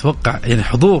مين كان يتوقع يعني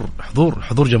حضور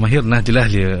جماهير النادي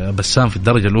الاهلي بسام في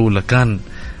الدرجه الاولى؟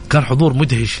 كان حضور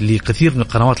مدهش لكثير من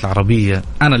القنوات العربيه.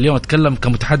 انا اليوم اتكلم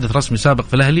كمتحدث رسمي سابق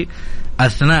في الاهلي،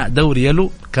 اثناء دوري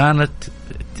يلو كانت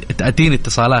تأتيني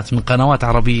اتصالات من قنوات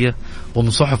عربية ومن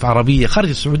صحف عربية خارج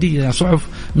السعودية، يعني صحف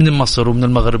من مصر ومن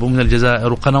المغرب ومن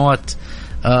الجزائر، وقنوات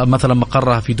مثلا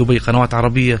مقرها في دبي قنوات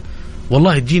عربية.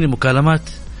 والله تجيني مكالمات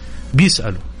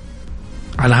بيسألوا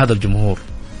على هذا الجمهور.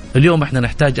 اليوم احنا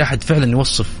نحتاج أحد فعلا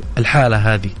يوصف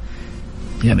الحالة هذه.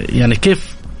 يعني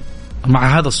كيف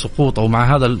مع هذا السقوط أو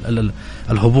مع هذا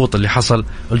الهبوط اللي حصل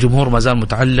الجمهور ما زال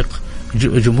متعلق.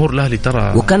 جمهور الاهلي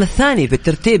ترى وكان الثاني في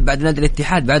الترتيب بعد نادي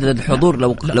الاتحاد بعد الحضور.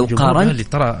 لو قارنت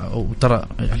ترى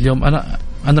اليوم انا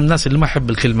من الناس اللي ما احب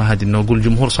الكلمه هذه انه اقول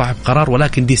جمهور صاحب قرار،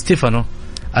 ولكن دي ستيفانو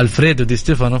الفريدو دي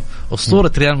ستيفانو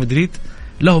اسطوره ريال مدريد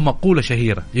له مقوله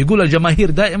شهيره يقول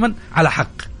الجماهير دائما على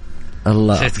حق.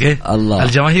 الله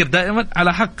الجماهير دائما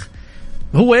على حق.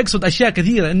 هو يقصد اشياء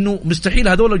كثيره انه مستحيل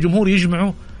هذول الجمهور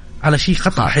يجمعوا على شيء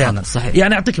خطأ احيانا. صحيح.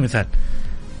 يعني اعطيك مثال،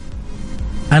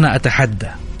 انا اتحدى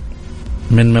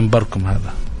من منبركم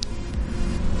هذا،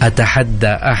 أتحدى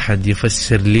أحد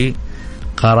يفسر لي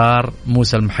قرار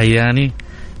موسى المحياني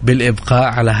بالإبقاء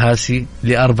على هاسي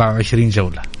ل24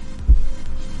 جولة.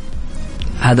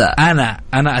 هذا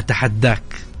أنا أتحداك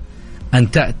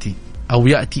أن تأتي أو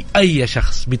يأتي أي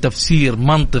شخص بتفسير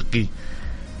منطقي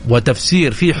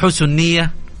وتفسير فيه حسن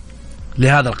نية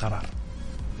لهذا القرار.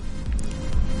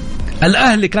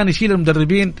 الأهلي كان يشيل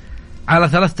المدربين على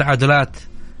 3 تعادلات،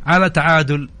 على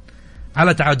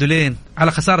تعادلين،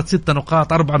 على خسارة 6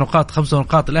 نقاط 4 نقاط 5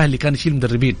 نقاط. الأهلي كان يشيل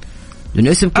مدربين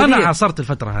لأنه اسم كبير. أنا عاصرت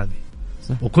الفترة هذه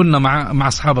صح. وكنا مع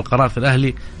أصحاب القرار في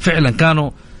الأهلي فعلا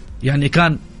كانوا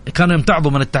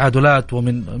يمتعضوا من التعادلات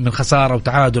ومن خسارة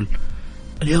وتعادل.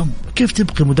 اليوم كيف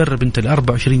تبقي مدرب أنت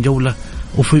ل24 جولة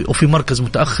وفي مركز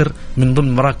متأخر من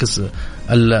ضمن مراكز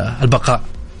البقاء،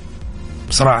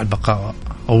 صراع البقاء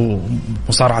أو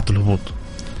مصارعة الهبوط؟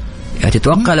 يعني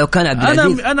تتوقع لو كان عبد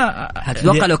العزيز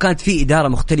تتوقع لو كانت في إدارة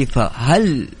مختلفة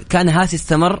هل كان هاسي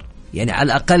استمر يعني على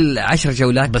الأقل 10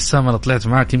 جولات؟ بس أنا طلعت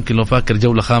معك يمكن لو فاكر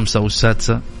جولة 5 أو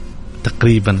 6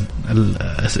 تقريبا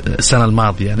السنة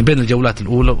الماضية، يعني بين الجولات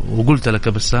الأولى، وقلت لك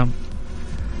بسام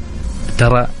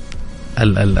ترى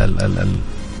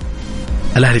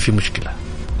الأهلي في مشكلة،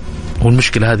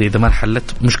 والمشكلة هذه إذا ما انحلت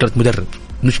مشكلة مدرب،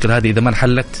 المشكلة هذه إذا ما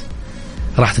انحلت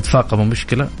راح تتفاقم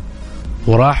المشكلة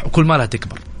وكل ما لها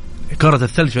تكبر. كرة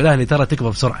الثلج في الأهلي ترى تكبر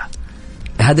بسرعة.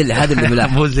 هذا اللي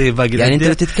ملاحظ مو زي باقي يعني أنت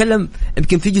تتكلم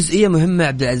يمكن في جزئية مهمة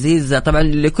عبد العزيز. طبعا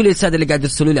لكل السادة اللي قاعد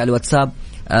يرسلوا لي على الواتساب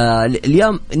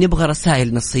اليوم نبغى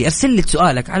رسائل نصية. ارسل لي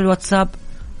سؤالك على الواتساب،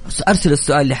 ارسل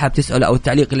السؤال اللي حاب تسأله او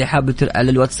التعليق اللي حاب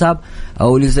على الواتساب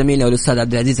او للزميل او للاستاذ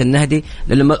عبد العزيز النهدي،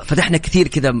 لأنه فتحنا كثير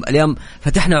كذا اليوم،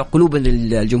 فتحنا قلوب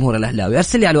الجمهور الاهلاوي.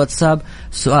 ارسل لي على الواتساب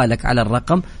سؤالك على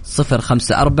الرقم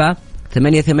 054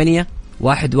 88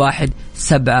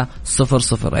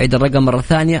 11700. عيد الرقم مرة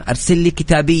ثانية، ارسل لي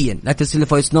كتابيا، لا ترسل لي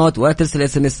فويس نوت ولا ترسل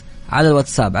SMS، على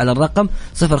الواتساب على الرقم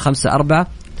 054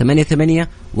 88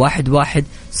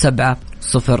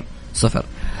 11700.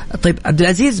 طيب عبد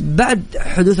العزيز، بعد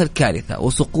حدوث الكارثة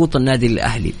وسقوط النادي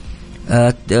الأهلي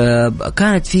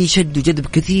كانت في شد وجذب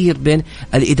كثير بين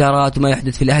الإدارات وما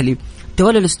يحدث في الأهلي.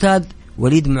 تولى الأستاذ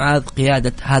وليد معاذ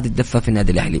قيادة هذه الدفة في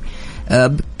النادي الأهلي.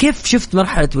 كيف شفت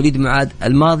مرحلة وليد معاذ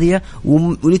الماضية،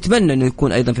 ونتمنى أنه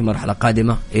يكون أيضا في مرحلة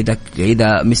قادمة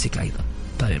إذا مسك أيضا؟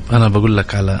 طيب أنا بقول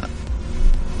لك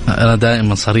أنا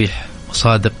دائما صريح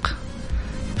وصادق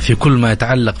في كل ما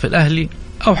يتعلق في الأهلي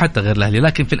أو حتى غير الأهلي،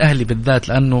 لكن في الأهلي بالذات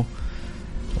لأنه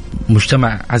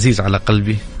مجتمع عزيز على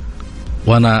قلبي،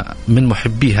 وأنا من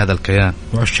محبي هذا الكيان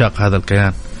وعشاق هذا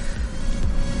الكيان،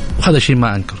 وهذا شيء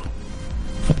ما أنكره.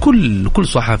 وكل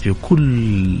صحفي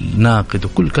وكل ناقد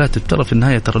وكل كاتب ترى في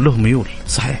النهاية ترى له ميول.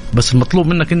 صحيح. بس المطلوب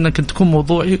منك إنك تكون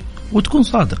موضوعي وتكون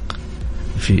صادق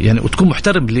في يعني، وتكون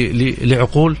محترم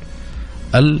لعقول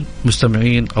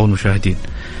المستمعين أو المشاهدين.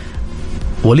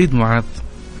 وليد معاذ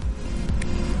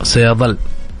سيظل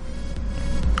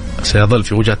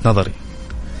في وجهة نظري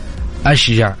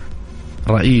أشجع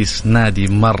رئيس نادي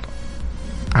مر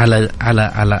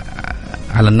على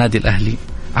النادي الأهلي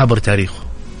عبر تاريخه،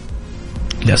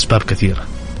 لأسباب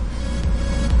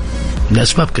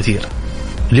كثيرة.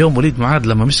 اليوم وليد معاذ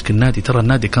لما مسك النادي ترى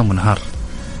النادي كان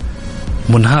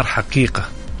منهار حقيقة.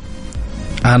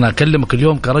 أنا أكلمك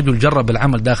اليوم كرجل جرب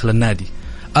العمل داخل النادي،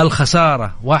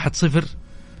 الخسارة 1-0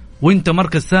 وانت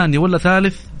مركز ثاني ولا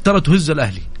ثالث ترى تهز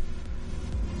الأهلي،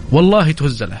 والله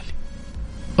تهز الأهلي،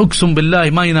 أقسم بالله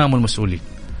ما يناموا المسؤولين.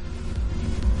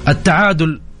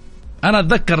 التعادل أنا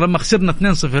أتذكر لما خسرنا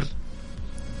 2-0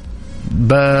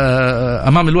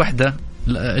 أمام الوحدة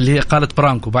اللي هي قالت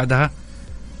برانكو بعدها،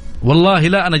 والله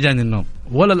لا أنا جاني النوم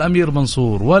ولا الأمير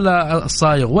منصور ولا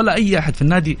الصايغ ولا أي أحد في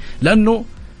النادي، لأنه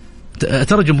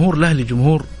ترى جمهور الأهلي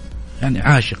جمهور يعني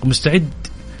عاشق مستعد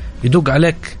يدق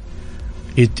عليك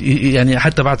يعني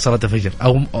حتى بعد صلاة الفجر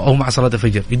أو مع صلاة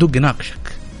الفجر يدق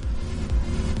يناقشك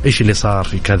إيش اللي صار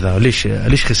في كذا،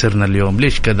 ليش خسرنا اليوم،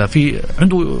 ليش كذا، في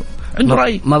عنده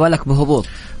رأي. ما بالك بهبوط.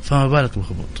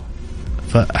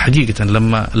 فحقيقة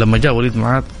لما جاء وليد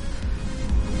معاذ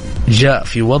جاء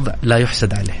في وضع لا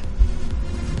يحسد عليه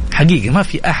حقيقة.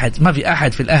 ما في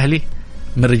أحد في الأهلي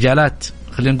من رجالات،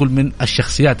 خلينا نقول من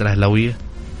الشخصيات الأهلاوية،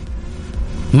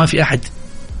 ما في أحد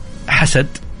حسد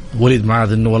وليد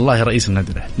معاذ إنه والله رئيس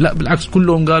النادي الأهلي، لا بالعكس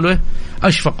كلهم قالوا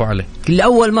أشفقوا عليه.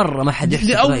 لأول مرة ما حد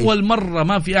لأول مرة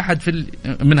ما في أحد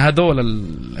من هذول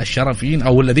الشرفيين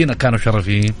أو الذين كانوا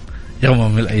شرفيين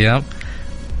يوم من الأيام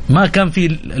ما كان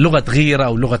في لغة غيرة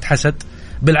أو لغة حسد،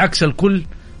 بالعكس الكل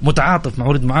متعاطف مع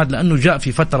وليد معاذ لأنه جاء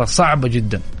في فترة صعبة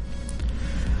جدا.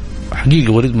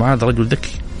 حقيقة وليد معاذ رجل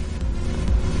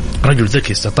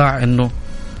ذكي استطاع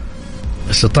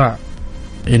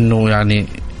إنه يعني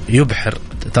يبحر.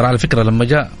 ترى على فكرة لما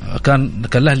جاء كان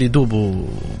الأهلي يدوب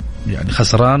يعني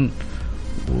خسران،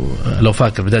 لو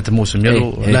فاكر بداية الموسم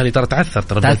يلو الأهلي ترى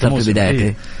تعثر بداية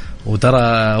الموسم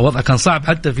وترى وضع كان صعب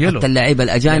حتى في يلو، حتى اللاعب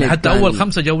الأجانب يعني حتى أول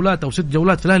 5 جولات أو 6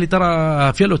 جولات في الأهلي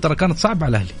ترى في يلو ترى كانت صعبة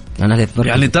على الأهلي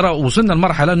يعني ترى وصلنا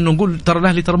المرحلة أنه نقول ترى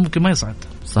الأهلي ترى ممكن ما يصعد.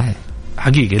 صحيح.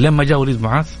 حقيقة لما جاء وليد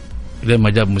معاذ، لما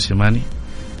جاء موسيماني،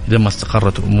 لما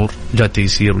استقرت الأمور، جاء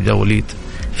تيسير وجاء وليد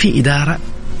في إدارة،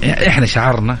 يعني إحنا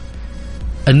شعرنا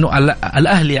أنه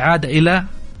الأهلي عاد إلى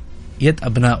يد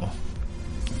أبنائه.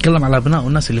 تكلم على أبنائه،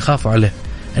 الناس اللي خافوا عليه،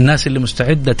 الناس اللي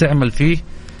مستعدة تعمل فيه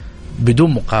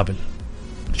بدون مقابل.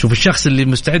 شوف الشخص اللي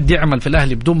مستعد يعمل في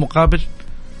الأهلي بدون مقابل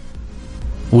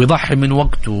ويضحي من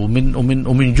وقته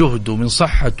ومن جهده ومن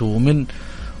صحته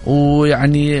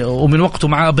ومن وقته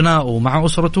مع أبنائه ومع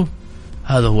أسرته،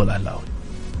 هذا هو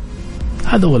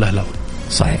الأهلاوي.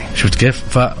 صحيح. شفت كيف؟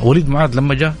 فوليد معاذ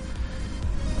لما جاء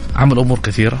عمل أمور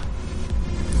كثيرة،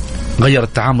 غير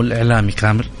التعامل الإعلامي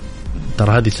كامل.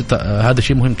 ترى هذا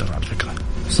شيء مهم ترى على فكرة.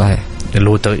 صحيح. اللي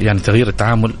هو يعني تغيير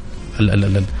التعامل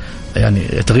يعني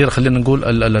تغيير خلينا نقول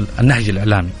النهج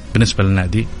الإعلامي بالنسبة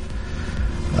للنادي.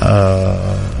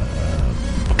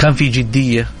 كان في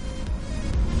جدية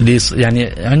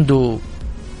يعني عنده،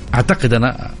 أعتقد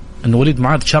أنا أن وليد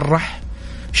معاذ شرح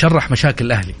مشاكل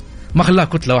الأهلي، ما خلاها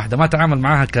كتلة واحدة، ما تعامل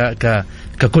معها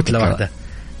ككتلة واحدة،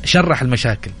 شرح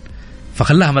المشاكل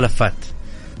فخلاها ملفات،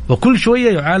 وكل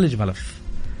شوية يعالج ملف.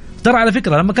 ترى على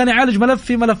فكرة لما كان يعالج ملف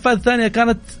في ملفات ثانية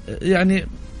كانت يعني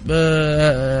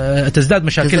تزداد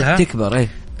مشاكلها تكبر.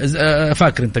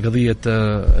 فاكر انت قضية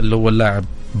اللي هو اللاعب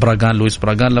لويس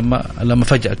براغان لما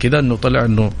فجأة كذا انه طلع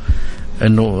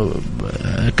انه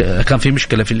كان في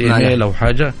مشكلة في الايميل او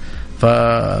حاجة،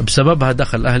 فبسببها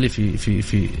دخل الاهلي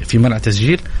في منع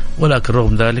تسجيل. ولكن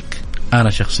رغم ذلك انا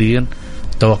شخصيا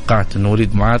توقعت ان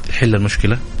وليد معاذ يحل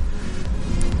المشكلة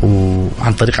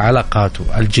وعن طريق علاقاته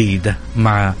الجيدة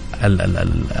مع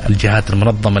الجهات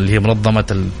المنظمة اللي هي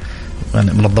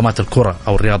منظمات الكرة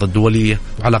أو الرياضة الدولية،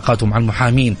 وعلاقاته مع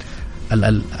المحامين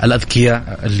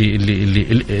الأذكياء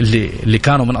اللي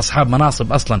كانوا من أصحاب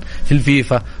مناصب أصلا في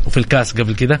الفيفا وفي الكاس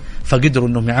قبل كده، فقدروا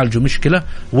أنهم يعالجوا مشكلة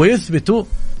ويثبتوا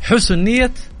حسن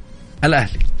نية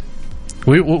الأهلي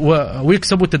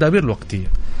ويكسبوا التدابير الوقتية.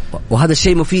 وهذا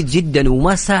الشيء مفيد جدا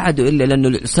وما ساعده إلا لأنه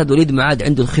الأستاذ وليد معاد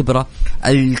عنده الخبرة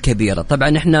الكبيرة.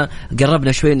 طبعا إحنا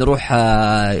قربنا شوي نروح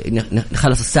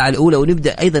نخلص الساعة الأولى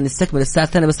ونبدأ أيضا نستكمل الساعة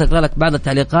الثانية، بس أقرأ لك بعض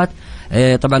التعليقات.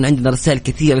 طبعا عندنا رسائل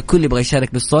كثيرة، الكل يبغى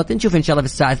يشارك بالصوت، نشوف إن شاء الله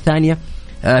في الساعة الثانية.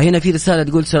 هنا في رسالة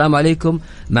تقول السلام عليكم،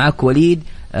 معك وليد،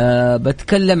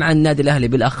 بتكلم عن النادي الأهلي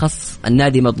بالأخص.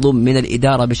 النادي مظلوم من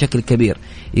الإدارة بشكل كبير،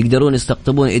 يقدرون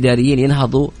يستقطبون إداريين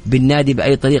ينهضوا بالنادي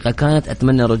بأي طريقة كانت.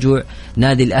 أتمنى رجوع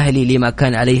نادي الأهلي لما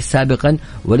كان عليه سابقا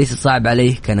وليس صعب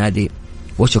عليه كنادي.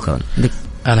 وشكرا.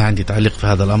 أنا عندي تعليق في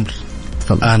هذا الأمر.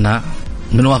 فضل. أنا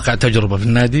من واقع تجربة في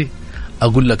النادي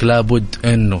أقول لك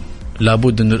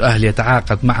لابد أنه الأهلي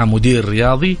يتعاقد مع مدير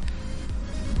رياضي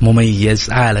مميز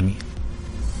عالمي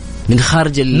من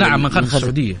خارج نعم من خارج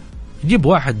السعودية. يجيب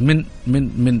واحد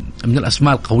من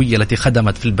الأسماء القوية التي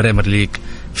خدمت في البريمير ليج،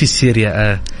 في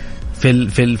السيريا، في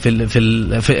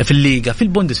الليغا، في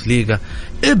البوندس ليغا.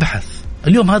 ابحث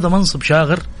اليوم، هذا منصب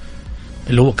شاغر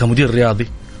اللي هو كمدير رياضي،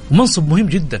 ومنصب مهم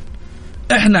جدا.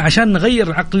 احنا عشان نغير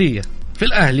العقلية في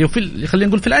الأهلي وفي خلينا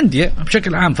نقول في الأندية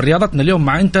بشكل عام في رياضتنا اليوم،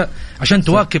 مع انت عشان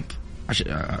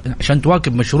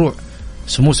تواكب مشروع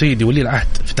سمو سيدي ولي العهد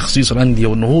في تخصيص الأندية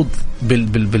والنهوض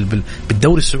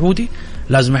بالدوري السعودي،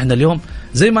 لازم احنا اليوم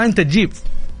زي ما انت تجيب،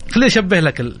 خليني اشبه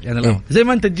لك يعني الأمر. زي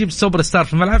ما انت تجيب السوبر ستار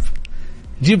في الملعب،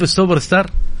 جيب السوبر ستار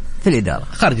في الإدارة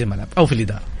خارج الملعب أو في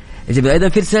الإدارة. أيضا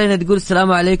في رسالة تقول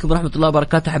السلام عليكم ورحمة الله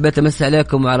وبركاته، حبيت أمسي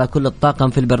عليكم وعلى كل الطاقم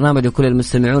في البرنامج وكل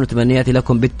المستمعون، وتمنياتي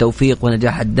لكم بالتوفيق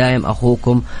ونجاح الدائم.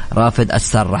 أخوكم رافد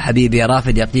السرة. حبيبي يا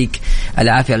رافد، يعطيك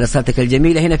العافية على رسالتك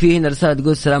الجميلة. هنا رسالة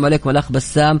تقول السلام عليكم الأخ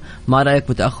بسام، ما رأيك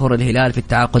بتأخر الهلال في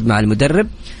التعاقد مع المدرب؟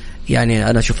 يعني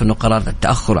أنا أشوف أنه قرار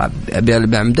التأخر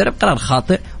بمدرب قرار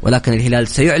خاطئ، ولكن الهلال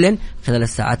سيعلن خلال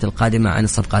الساعات القادمة عن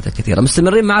الصفقات الكثيرة.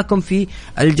 مستمرين معكم في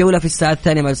الجولة في الساعة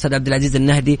الثانية مع الأستاذ عبد العزيز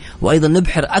النهدي، وأيضا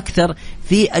نبحر أكثر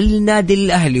في النادي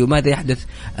الأهلي وماذا يحدث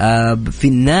في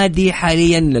النادي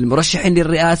حاليا للمرشحين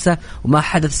للرئاسة وما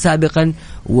حدث سابقا،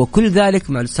 وكل ذلك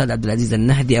مع الأستاذ عبد العزيز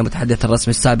النهدي المتحدث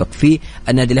الرسمي السابق في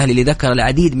النادي الأهلي، اللي ذكر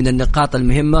العديد من النقاط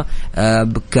المهمة،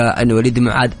 كأن وليد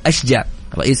معاد أشجع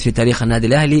رئيس في تاريخ النادي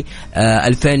الأهلي.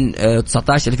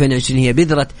 2019-2020 هي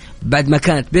بذرة، بعد ما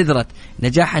كانت بذرة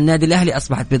نجاح النادي الأهلي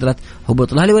أصبحت بذرة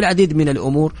هبوط الأهلي، والعديد من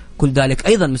الأمور. كل ذلك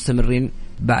أيضا مستمرين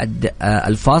بعد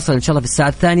الفاصل إن شاء الله في الساعة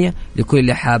الثانية. لكل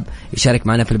اللي حاب يشارك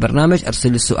معنا في البرنامج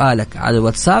أرسل سؤالك على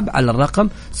الواتساب على الرقم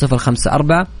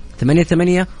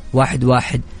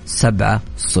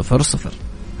 0548811700.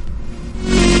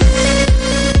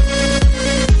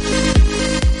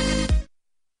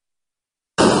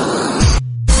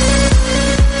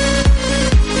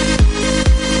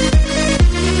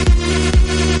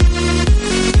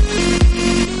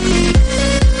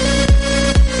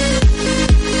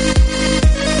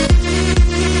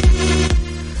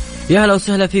 يا هلا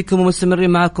وسهلا فيكم، ومستمرين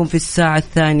معكم في الساعة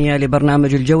الثانية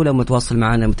لبرنامج الجولة. متواصل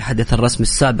معنا المتحدث الرسمي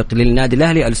السابق للنادي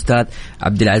الأهلي الأستاذ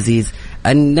عبد العزيز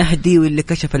النهدي، واللي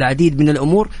كشف العديد من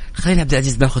الأمور. خلينا عبد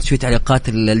العزيز ناخذ شوية تعليقات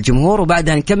الجمهور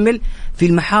وبعدها نكمل في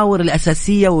المحاور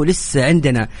الأساسية. ولسه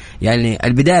عندنا يعني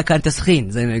البداية كانت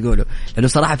تسخين زي ما يقولوا، لأنه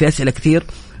صراحة في أسئلة كثير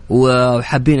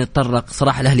وحابين نتطرق.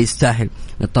 صراحة الأهلي يستاهل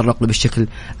نتطرق له بالشكل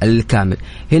الكامل.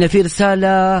 هنا في رسالة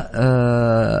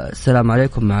السلام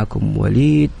عليكم، معكم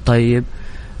وليد. طيب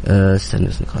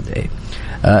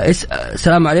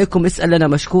السلام عليكم، اسأل لنا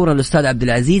مشكورا الأستاذ عبد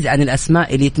العزيز عن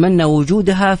الأسماء اللي يتمنى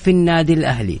وجودها في النادي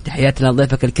الأهلي. تحياتنا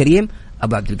ضيفك الكريم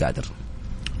أبو عبد القادر.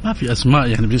 ما في أسماء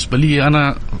يعني بالنسبة لي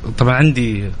أنا طبعا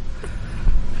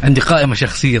عندي قائمة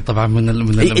شخصية طبعا من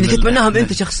اللي تتمناهم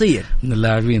أنت شخصيا من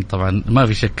اللاعبين. طبعا ما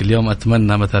في شك اليوم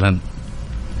أتمنى مثلا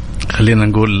خلينا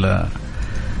نقول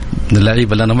من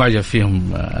اللعيبة اللي أنا معجب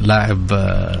فيهم لاعب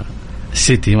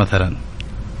سيتي مثلا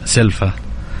سيلفا،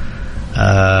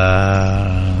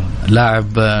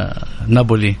 لاعب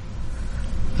نابولي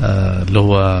اللي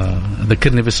هو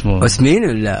ذكرني باسمه اسمين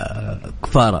ولا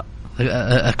كفارة.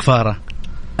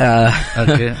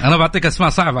 أوكي. أنا بعطيك أسماء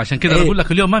صعبة عشان كذا أقول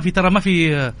لك اليوم ما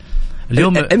في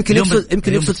اليوم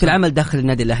يمكن يقصد في العمل داخل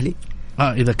النادي الأهلي.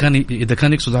 إذا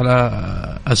كان يقصد على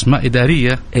أسماء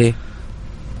إدارية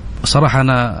صراحة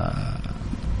أنا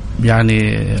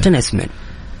يعني تنسمع.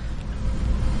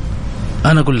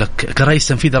 أنا أقول لك كرئيس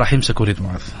تنفيذي راح يمسك وليد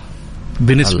معاذ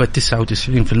بنسبة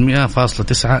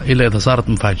 99.9 إلا إذا صارت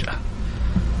مفاجأة.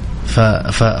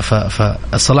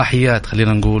 فالصلاحيات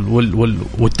خلينا نقول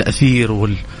والتأثير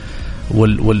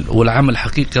والعمل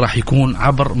الحقيقي راح يكون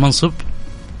عبر منصب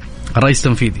الرئيس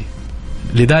التنفيذي.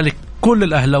 لذلك كل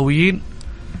الأهلاويين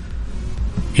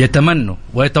يتمنوا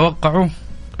ويتوقعوا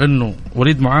أنه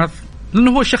وليد معاذ،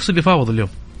 لأنه هو الشخص اللي فاوض اليوم،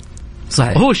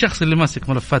 صحيح، هو الشخص اللي ماسك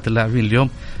ملفات اللاعبين اليوم.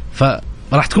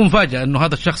 راح تكون فاجأة انه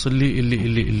هذا الشخص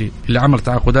اللي عمل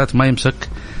تعاقدات ما يمسك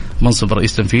منصب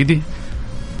رئيس تنفيذي.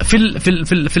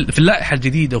 في اللائحة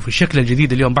الجديدة وفي الشكل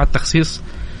الجديد اليوم بعد تخصيص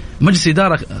مجلس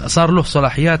إدارة صار له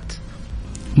صلاحيات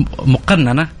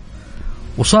مقننة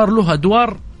وصار له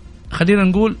أدوار خلينا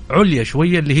نقول عليا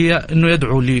شوية اللي هي إنه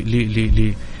يدعو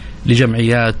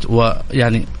لجمعيات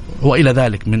ويعني وإلى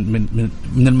ذلك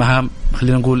من المهام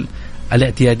خلينا نقول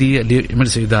الاعتيادية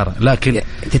لمجلس الإدارة. لكن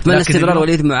تتمنى استمرار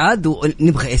وليد معاذ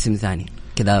ونبغى اسم ثاني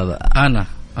كذا. أنا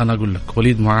أقول لك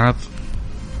وليد معاذ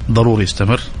ضروري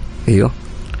يستمر. أيوه.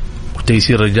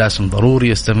 وتيسير الجاسم ضروري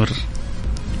يستمر.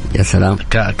 يا سلام.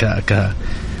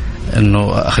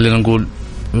 إنه خلينا نقول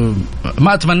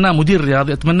ما أتمناه مدير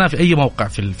رياضي، أتمناه في أي موقع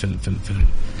في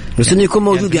بس إنه يكون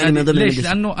موجود يعني من ضمن. ليش؟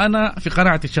 لأنه أنا في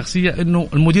قناعتي الشخصية إنه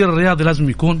المدير الرياضي لازم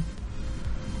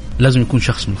يكون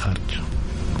شخص من الخارج.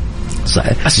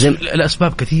 صحيح.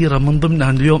 الأسباب كثيرة من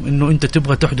ضمنها اليوم إنه أنت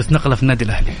تبغى تحدث نقلة في النادي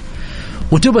الأهلي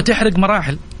وتبغى تحرق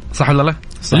مراحل، صح ولا لا؟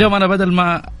 صح. اليوم أنا بدل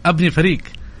ما أبني فريق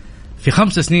في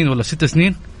 5 سنين ولا 6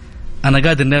 سنين أنا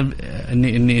قادر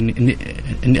إني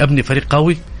أبني فريق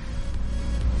قوي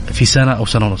في سنة أو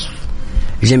سنة ونصف.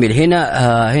 جميل.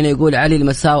 هنا يقول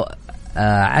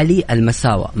علي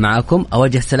المساوى معكم.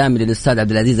 أوجه سلامي للأستاذ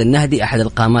عبد العزيز النهدي أحد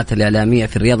القامات الإعلامية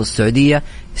في الرياض السعودية،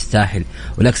 يستاهل.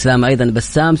 ولك سلام أيضا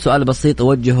بسام. سؤال بسيط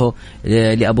أوجهه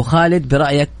لأبو خالد،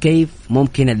 برأيك كيف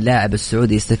ممكن اللاعب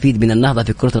السعودي يستفيد من النهضة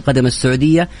في كرة القدم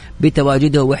السعودية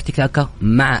بتواجده واحتكاكه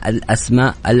مع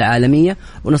الأسماء العالمية،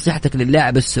 ونصيحتك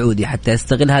للاعب السعودي حتى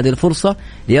يستغل هذه الفرصة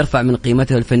ليرفع من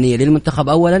قيمته الفنية للمنتخب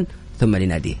أولا ثم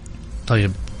لناديه؟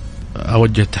 طيب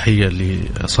أوجه تحية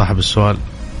لصاحب السؤال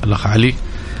الأخ علي،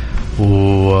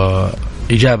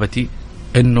 وإجابتي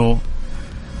إنه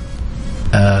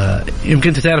يمكن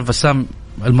أنت تعرف بسام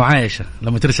المعايشة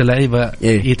لما ترسل لعيبة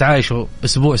يتعايشوا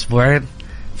أسبوع أسبوعين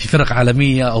في فرق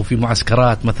عالمية أو في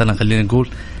معسكرات مثلا، خلينا نقول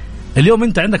اليوم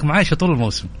أنت عندك معايشة طول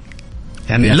الموسم.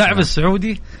 يعني اللاعب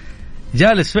السعودي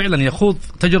جالس فعلا يخوض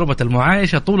تجربة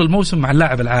المعايشة طول الموسم مع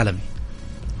اللاعب العالمي،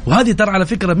 وهذه ترى على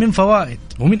فكرة من فوائد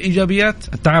ومن إيجابيات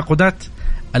التعاقدات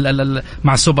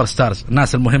مع السوبر ستارز،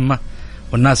 الناس المهمة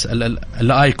والناس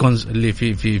الايكونز اللي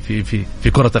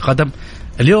في كرة القدم.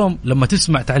 اليوم لما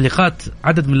تسمع تعليقات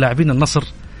عدد من لاعبين النصر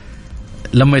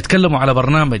لما يتكلموا على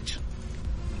برنامج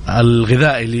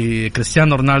الغذائي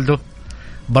لكريستيانو رونالدو،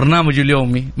 برنامجه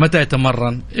اليومي، متى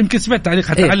يتمرن، يمكن سمعت تعليق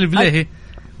حتى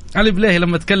علي بليهي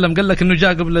لما تكلم قال لك انه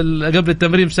جاء قبل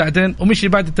التمرين بساعتين ومشي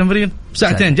بعد التمرين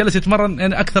بساعتين، جلس يتمرن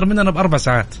يعني اكثر مننا ب4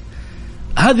 ساعات.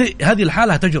 هذه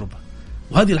الحالة تجربة،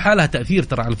 وهذه الحالة تأثير.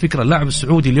 ترى على فكرة اللاعب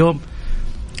السعودي اليوم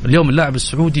اللاعب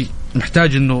السعودي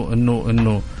محتاج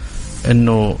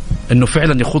انه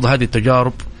فعلا يخوض هذه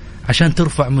التجارب عشان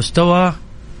ترفع مستوى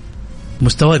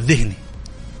الذهني.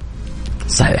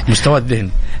 صحيح، مستوى الذهني.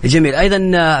 جميل.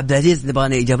 ايضا عبد العزيز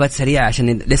نبغى اجابات سريعه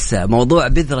عشان لسه موضوع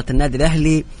بذرة النادي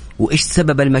الاهلي، وايش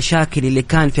سبب المشاكل اللي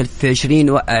كان في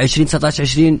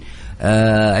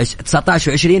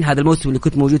 19 و20 هذا الموسم اللي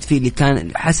كنت موجود فيه، اللي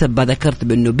كان حسب ما ذكرت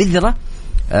بانه بذرة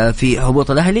في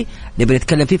هبوط الاهلي. نبغى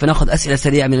نتكلم فيه، فناخذ اسئله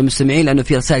سريعه من المستمعين لانه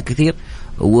في رسائل كثير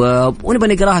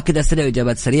ونبغى نقراها كذا سريع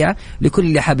واجابات سريعه. لكل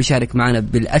اللي حاب يشارك معنا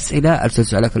بالاسئله ارسل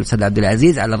سؤالك للاستاذ عبد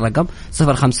العزيز على الرقم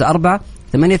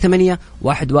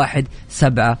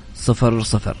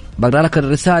 054-88-11700. بقرا لك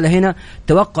الرساله هنا.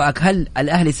 توقعك هل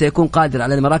الاهلي سيكون قادر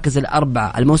على المراكز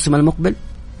ال4 الموسم المقبل؟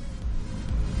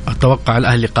 اتوقع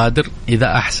الاهلي قادر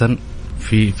اذا احسن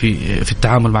في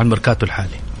التعامل مع الميركاتو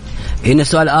الحالي. هنا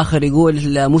سؤال آخر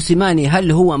يقول موسيماني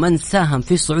هل هو من ساهم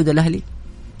في صعود الأهلي؟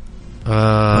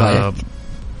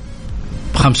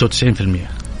 95%.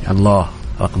 الله،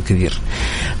 رقم كبير.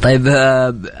 طيب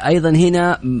أيضا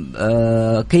هنا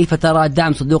كيف ترى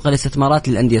دعم صندوق الاستثمارات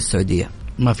للأندية السعودية؟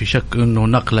 ما في شك أنه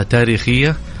نقلة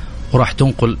تاريخية وراح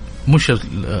تنقل مش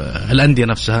الأندية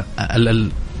نفسها،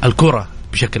 الكرة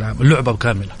بشكل عام، اللعبة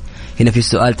كاملة. هنا في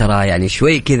سؤال ترى يعني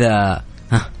شوي كذا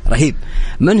رهيب،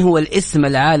 من هو الاسم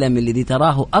العالمي الذي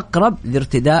تراه أقرب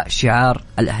لارتداء شعار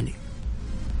الأهلي؟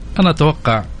 أنا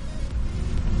أتوقع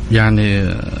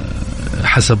يعني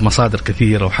حسب مصادر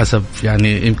كثيرة وحسب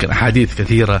يعني يمكن أحاديث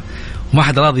كثيرة وما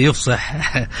حد راضي يفصح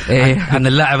عن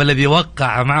اللاعب الذي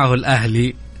وقع معه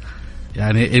الأهلي.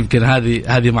 يعني يمكن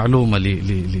هذه معلومة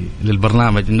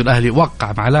للبرنامج إنه الأهلي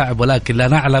وقع مع لاعب ولكن لا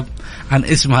نعلم عن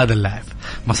اسم هذا اللاعب.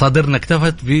 مصادرنا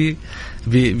اكتفت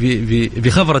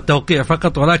بخبر التوقيع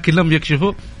فقط ولكن لم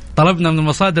يكشفوا. طلبنا من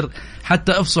المصادر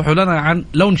حتى افصحوا لنا عن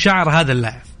لون شعر هذا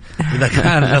اللاعب، إذا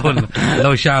كان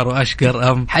لو شعره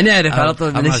أشقر أم حنعرف على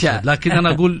طول من الشعر. لكن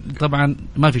أنا أقول طبعا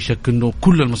ما في شك إنه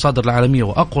كل المصادر العالمية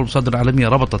وأقوى المصادر العالمية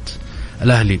ربطت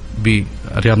الأهلي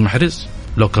برياض محرز،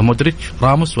 لوكا مودريتش،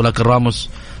 راموس، ولكن راموس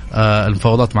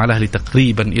المفاوضات مع الأهلي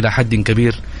تقريبا إلى حد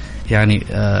كبير يعني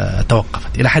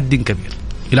توقفت إلى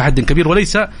حد كبير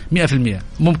وليس 100%.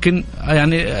 ممكن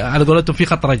يعني على قولتهم في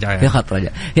خط رجعة يعني. في خط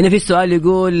رجعة. هنا في السؤال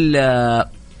يقول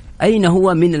أين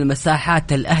هو من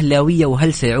المساحات الأهلاوية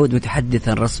وهل سيعود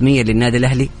متحدثا رسميا للنادي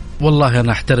الأهلي؟ والله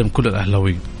أنا أحترم كل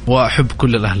الأهلاويين وأحب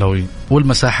كل الأهلاويين،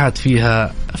 والمساحات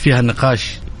فيها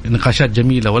نقاشات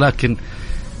جميلة، ولكن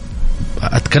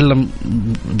أتكلم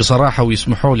بصراحة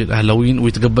ويسمحوا لي الأهلاويين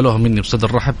ويتقبلوها مني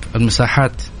بصدر رحب.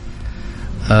 المساحات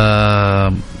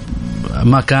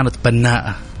ما كانت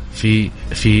بناءة في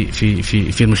في في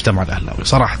في في المجتمع الأهلاوي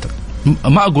صراحة.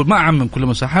 ما أقول ما أعمم كل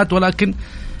المساحات، ولكن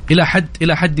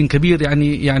إلى حد كبير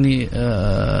يعني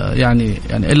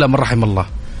إلا من رحم الله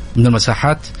من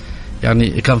المساحات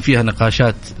يعني كان فيها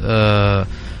نقاشات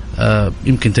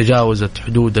يمكن تجاوزت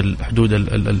حدود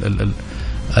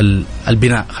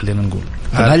البناء، خلينا نقول.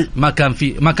 ما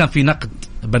كان في نقد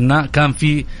بناء، كان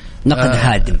في نقد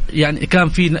هادم. يعني كان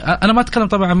في، أنا ما أتكلم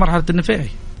طبعا عن مرحلة النفيعي،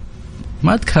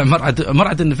 ما أتكلم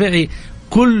مرحلة النفيعي.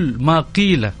 كل ما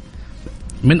قيل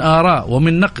من آراء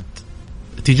ومن نقد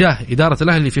تجاه إدارة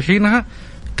الأهلي في حينها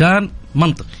كان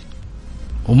منطقي،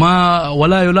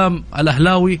 ولا يلام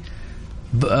الأهلاوي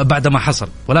بعد ما حصل.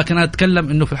 ولكن أنا أتكلم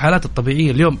إنه في الحالات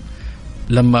الطبيعية اليوم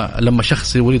لما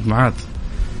شخص وليد معاذ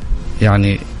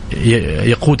يعني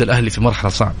يقود الأهلي في مرحلة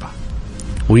صعبة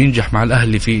وينجح مع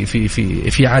الأهلي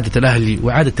في إعادة الأهلي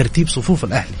وإعادة ترتيب صفوف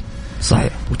الأهلي،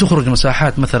 صحيح، وتخرج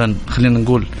مساحات مثلا خلينا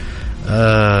نقول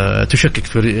تشكك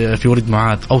في وليد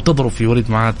معاذ أو تضرب في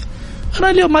وليد معاذ. أنا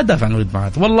اليوم ما أدافع عن وليد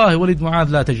معاذ، والله وليد معاذ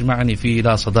لا تجمعني فيه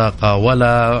لا صداقة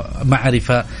ولا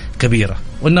معرفة كبيرة،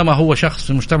 وإنما هو شخص في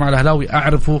المجتمع الأهلاوي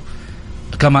أعرفه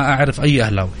كما أعرف أي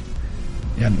أهلاوي.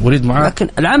 يعني وليد معاذ، لكن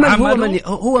العمل هو من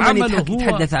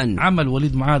يتحدث عنه. عمل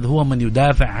وليد معاذ هو من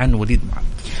يدافع عن وليد معاذ.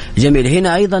 جميل.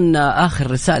 هنا أيضا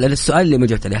آخر رسالة للسؤال اللي ما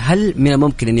جبت عليه، هل من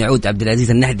الممكن أن يعود عبد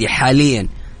العزيز النهدي حاليا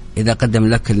إذا قدم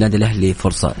لك النادي الأهلي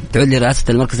فرصة تعود لرئاسة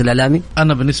المركز الإعلامي؟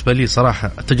 أنا بالنسبة لي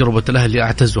صراحة تجربة الأهلي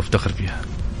أعتز وافتخر فيها،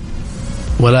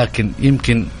 ولكن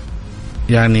يمكن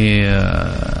يعني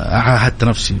عاهدت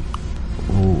نفسي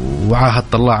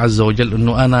وعاهدت الله عز وجل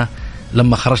أنه أنا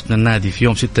لما خرجت من النادي في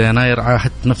يوم 6 يناير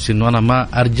عاهدت نفسي أنه أنا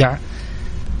ما أرجع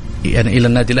يعني إلى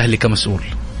النادي الأهلي كمسؤول،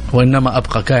 وإنما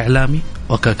أبقى كإعلامي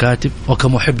وككاتب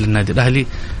وكمحب للنادي الأهلي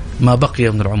ما بقي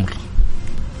من العمر.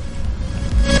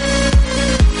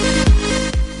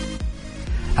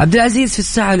 عبد العزيز، في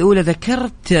الساعة الأولى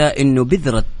ذكرت إنه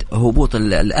بذرة هبوط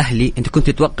الأهلي، أنت كنت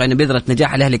تتوقع إن بذرة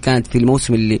نجاح الأهلي كانت في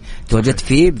الموسم اللي تواجدت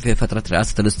فيه في فترة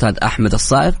رئاسة الأستاذ أحمد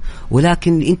الصائغ،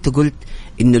 ولكن أنت قلت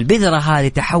إنه البذرة هذه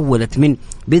تحولت من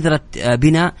بذرة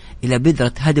بناء إلى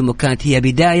بذرة هدم، وكانت هي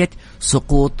بداية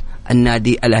سقوط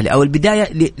النادي الأهلي أو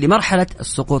البداية لمرحلة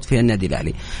السقوط في النادي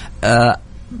الأهلي.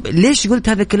 ليش قلت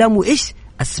هذا الكلام، وإيش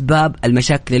أسباب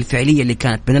المشاكل الفعلية اللي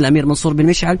كانت بين الأمير منصور بن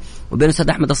مشعل وبين الأستاذ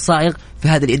أحمد الصائغ في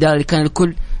هذه الإدارة اللي كان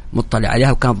الكل مطلع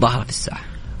عليها وكانت ظاهرة في الساحة؟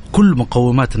 كل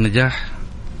مقومات النجاح،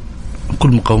 كل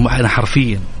مقومات، أنا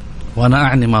حرفيا وأنا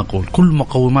أعني ما أقول، كل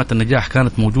مقومات النجاح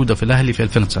كانت موجودة في الأهلي في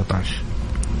 2019.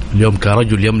 اليوم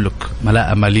كرجل يملك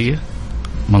ملاءة مالية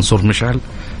منصور مشعل،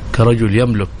 كرجل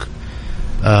يملك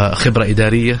خبرة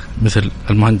إدارية مثل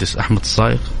المهندس أحمد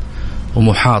الصائغ،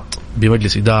 ومحاط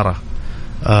بمجلس إدارة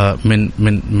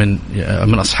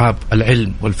من أصحاب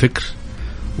العلم والفكر،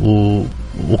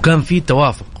 وكان في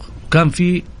توافق، وكان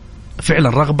في فعلا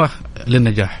رغبة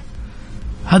للنجاح.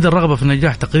 هذه الرغبة في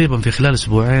النجاح تقريبا في خلال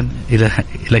أسبوعين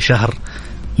إلى شهر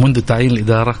منذ تعيين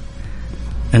الإدارة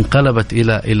انقلبت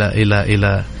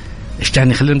إلى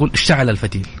يعني خلينا نقول اشتعل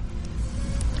الفتيل،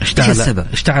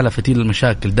 اشتعل فتيل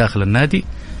المشاكل داخل النادي.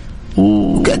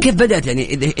 كيف بدأت؟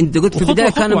 يعني إذا أنت قلت في البداية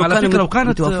كانوا على فكرة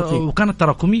وكانت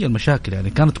تراكمية المشاكل، يعني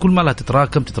كانت كل ما لا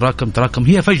تتراكم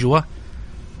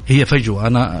هي فجوة.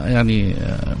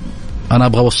 أنا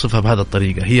أبغى أوصفها بهذا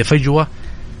الطريقة، هي فجوة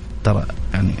ترى،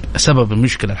 يعني سبب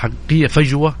المشكلة الحقيقية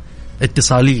فجوة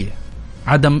اتصالية،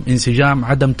 عدم انسجام،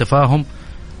 عدم تفاهم،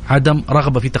 عدم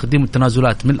رغبة في تقديم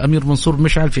التنازلات من الأمير منصور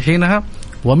مشعل في حينها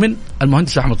ومن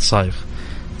المهندس أحمد الصائغ.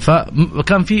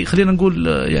 فكان في خلينا نقول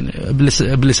يعني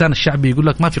باللسان الشعبي يقول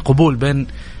لك ما في قبول بين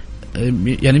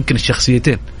يعني يمكن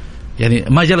الشخصيتين، يعني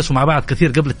ما جلسوا مع بعض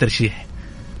كثير قبل الترشيح.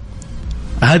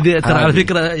 هذه ترى على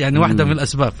فكرة يعني واحدة من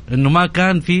الأسباب إنه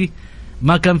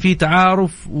ما كان في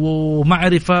تعارف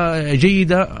ومعرفة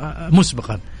جيدة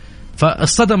مسبقا،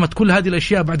 فاصطدمت كل هذه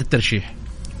الأشياء بعد الترشيح.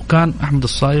 وكان أحمد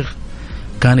الصائغ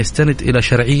كان يستند إلى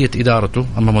شرعية إدارته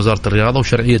أمام وزارة الرياضة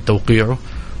وشرعية توقيعه،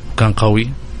 وكان قوي.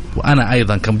 وأنا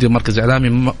أيضا كمدير مركز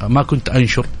إعلامي ما كنت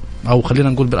أنشر، أو خلينا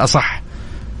نقول بالأصح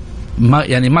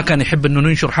ما كان يحب إنه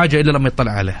ننشر حاجة إلا لما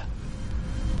يطلع عليها.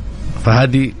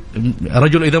 فهذه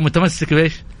رجل إذا متمسك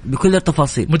بإيش؟ بكل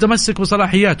التفاصيل، متمسك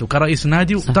بصلاحياته كرئيس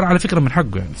نادي، وترى على فكرة من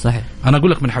حقه يعني. صحيح. أنا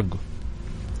أقول لك من حقه.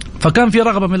 فكان في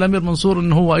رغبة من الأمير منصور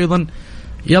أنه هو أيضا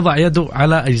يضع يده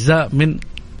على أجزاء من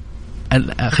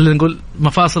خلينا نقول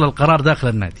مفاصل القرار داخل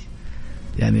النادي.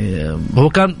 يعني هو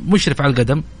كان مشرف على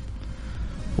القدم،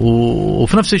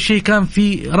 وفي نفس الشيء كان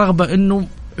في رغبة أنه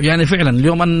يعني فعلا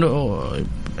اليوم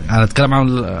أنا أتكلم عن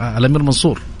الأمير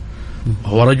منصور،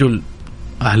 هو رجل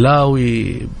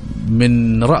أهلاوي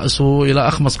من رأسه إلى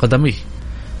أخمص قدميه،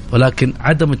 ولكن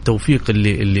عدم التوفيق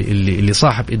اللي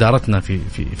صاحب إدارتنا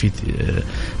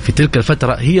في تلك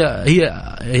الفترة هي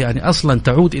يعني أصلا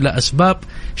تعود إلى أسباب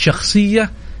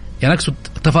شخصية، يعني أقصد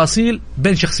تفاصيل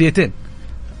بين شخصيتين،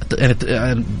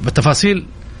 يعني تفاصيل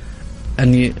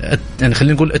يعني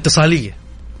خلينا نقول اتصالية،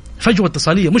 فجوة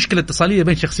اتصالية، مشكلة اتصالية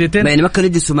بين شخصيتين، يعني ما كانوا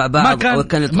يجلسوا مع بعض، أو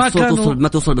كانت الصوت ما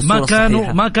توصل بالصورة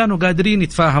الصحيحة، ما كانوا قادرين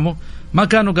يتفاهموا، ما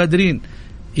كانوا قادرين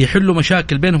يحلوا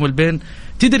مشاكل بينهم البين.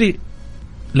 تدري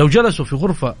لو جلسوا في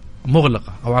غرفة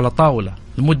مغلقة أو على طاولة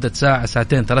لمدة ساعة،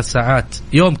 ساعتين، 3 ساعات،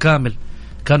 يوم كامل،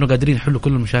 كانوا قادرين يحلوا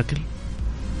كل المشاكل.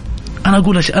 أنا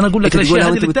أقول لك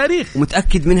الأشياء هذه للتاريخ،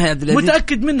 متأكد منها يا عبد العزيز،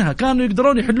 متأكد منها. كانوا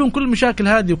يقدرون يحلون كل المشاكل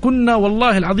هذه، وكنا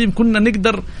والله العظيم كنا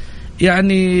نقدر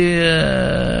يعني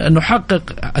نحقق،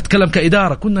 أتكلم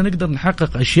كإدارة، كنا نقدر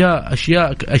نحقق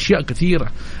أشياء كثيرة.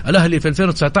 الأهلي في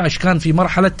 2019 كان في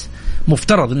مرحلة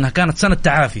مفترض أنها كانت سنة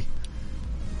تعافي،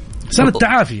 سنة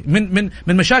تعافي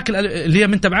من مشاكل اللي هي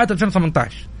من تبعات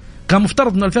 2018. كان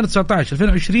مفترض أن 2019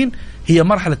 2020 هي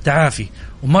مرحلة تعافي،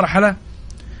 ومرحلة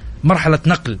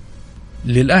نقل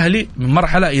للأهلي من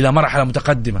مرحلة إلى مرحلة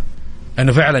متقدمة،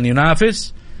 أنه فعلا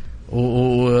ينافس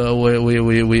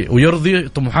ويرضي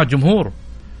طموحات جمهور،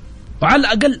 وعلى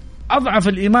الأقل أضعف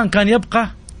الإيمان كان يبقى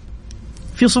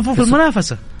في صفوف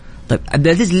المنافسة. طيب عبد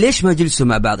العزيز، ليش ما جلسوا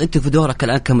مع بعض؟ أنت في دورك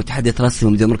الآن كمتحدث رسمي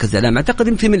ومدير مركز الإعلام، أعتقد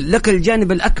أنت لك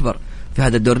الجانب الأكبر في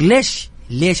هذا الدور.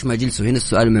 ليش ما جلسوا؟ هنا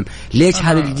السؤال المهم، ليش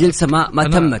هذه الجلسة ما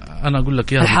تمت؟ أنا أقول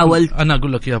لك إياها، حاولت. أنا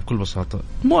أقول لك إياها بكل بساطة،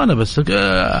 مو أنا بس،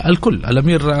 الكل.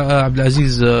 الأمير عبد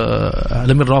العزيز،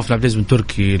 الأمير رافع عبد العزيز بن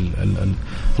تركي،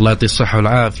 الله يعطيه الصحة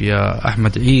والعافية،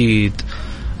 أحمد عيد،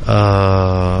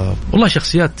 والله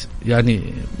شخصيات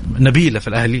يعني نبيلة في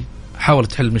الأهلي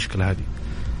حاولت تحل المشكلة هذه.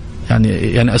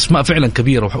 يعني أسماء فعلا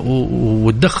كبيرة،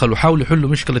 وتدخل وحاولوا يحلوا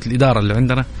مشكلة الإدارة اللي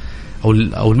عندنا،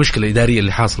 أو المشكلة الإدارية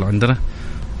اللي حاصلة عندنا.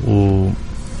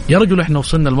 ويا رجل احنا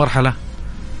وصلنا لمرحلة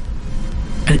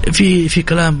في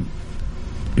كلام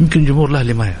يمكن جمهور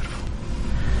الأهلي ما يعرف.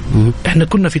 احنا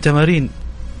كنا في تمارين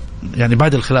يعني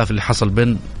بعد الخلاف اللي حصل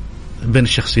بين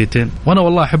الشخصيتين، وانا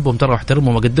والله احبهم ترى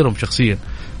واحترمهم واقدرهم شخصيا،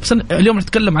 بس اليوم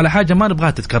نتكلم على حاجة ما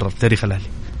نبغاها تتكرر في تاريخ الأهلي.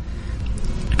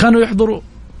 كانوا يحضروا،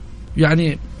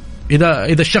 يعني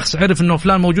إذا الشخص عرف إنه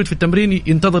فلان موجود في التمرين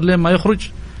ينتظر لين ما يخرج،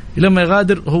 لما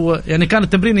يغادر هو، يعني كان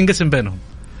التمرين ينقسم بينهم،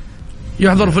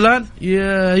 يحضر فلان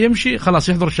يمشي خلاص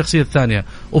يحضر الشخصية الثانية.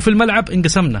 وفي الملعب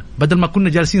انقسمنا، بدل ما كنا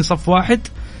جالسين صف واحد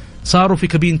صاروا في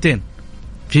كابينتين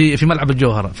في ملعب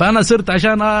الجوهرة. فأنا صرت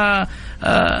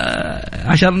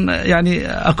عشان يعني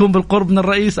أكون بالقرب من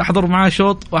الرئيس أحضر معاه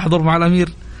شوط وأحضر مع الأمير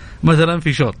مثلا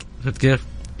في شوط. شفت كيف؟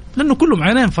 لأنه كلهم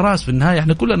عينين فراس في النهاية.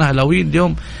 احنا كلنا أهلاويين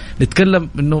اليوم نتكلم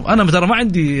إنه أنا ترى ما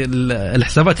عندي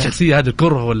الحسابات الشخصية هذه،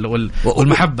 الكره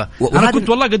والمحبة. أنا كنت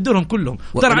والله قدرهم كلهم.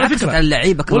 ترى على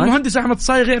فكرة والمهندس أحمد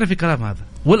صايغ يعرف الكلام هذا،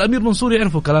 والأمير منصور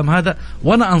يعرفوا الكلام هذا.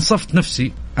 وأنا أنصفت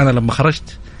نفسي، أنا لما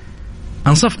خرجت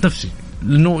أنصفت نفسي،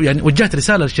 لأنه يعني وجهت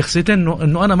رسالة للشخصيتين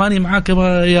إنه أنا ماني معاك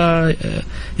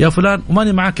يا فلان،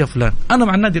 وماني معاك يا فلان، أنا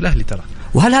مع النادي الأهلي ترى.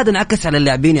 وهل هذا انعكس على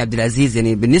اللاعبين يا عبد العزيز؟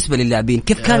 يعني بالنسبة للاعبين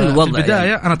كيف كان الوضع؟ في البداية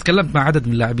يعني أنا تكلمت مع عدد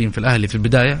من اللاعبين في الأهلي في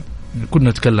البداية، كنا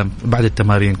نتكلم بعد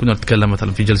التمارين، كنا نتكلم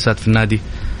مثلا في جلسات في النادي،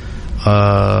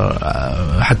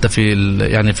 حتى في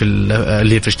يعني في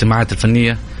اللي في اجتماعات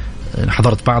الفنية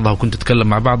حضرت بعضها وكنت أتكلم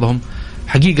مع بعضهم.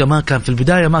 حقيقة ما كان في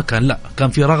البداية، ما كان، لا كان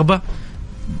في رغبة.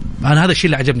 أنا هذا الشيء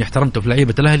اللي عجبني احترمته في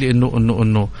لعيبة الأهلي،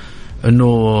 إنه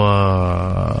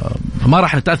ما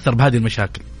راح نتأثر بهذه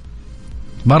المشاكل،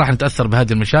 ما راح نتأثر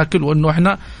بهذه المشاكل، وإنه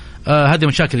إحنا هذه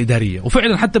مشاكل إدارية.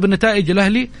 وفعلا حتى بالنتائج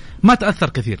الأهلي ما تأثر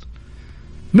كثير.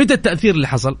 متى التأثير اللي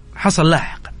حصل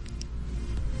لاحقا،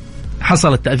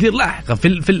 حصل التأثير لاحقا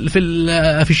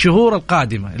في الشهور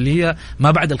القادمة اللي هي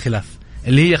ما بعد الخلاف،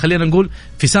 اللي هي خلينا نقول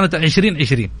في سنة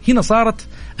 2020. هنا صارت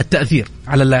التأثير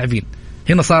على اللاعبين،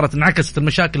 هنا صارت انعكست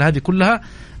المشاكل هذه كلها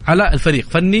على الفريق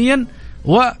فنيا،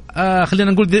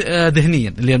 وخلينا نقول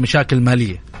ذهنيا، اللي هي المشاكل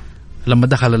المالية. لما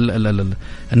دخل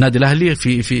النادي الأهلي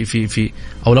في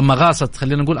أو لما غاصت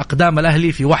خلينا نقول أقدام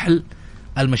الأهلي في وحل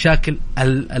المشاكل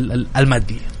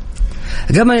المادية.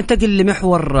 قبل ما ننتقل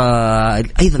لمحور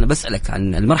أيضا بسألك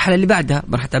عن المرحلة اللي بعدها،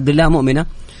 مرحلة عبد الله مؤمنة.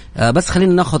 بس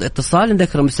خلينا ناخذ اتصال.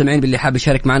 نذكر المستمعين باللي حاب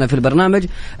يشارك معنا في البرنامج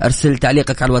ارسل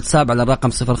تعليقك على الواتساب على الرقم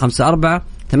 054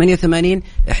 88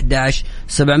 11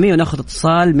 700 وناخذ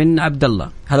اتصال من عبد الله.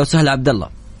 هلا وسهلا عبد الله.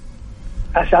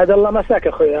 أسعد الله مساك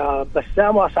أخوي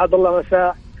بسام، وأسعد الله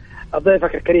مساء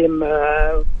ضيفك الكريم.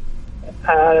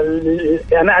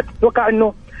 أنا أتوقع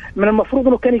أنه من المفروض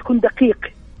أنه كان يكون دقيق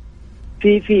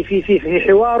في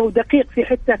حواره، ودقيق في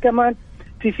حتى كمان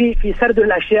في سرد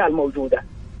الأشياء الموجودة.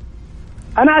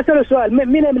 أنا أسأل سؤال،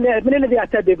 من الذي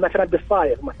يعتدي مثلا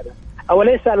بالصايغ مثلا؟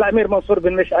 أوليس الأمير منصور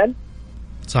بن مشعل؟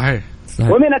 صحيح.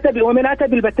 ومن أتى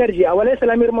بالبترجي أوليس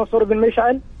الأمير منصور بن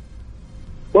مشعل؟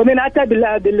 ومن أتى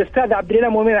بالأستاذ عبد الله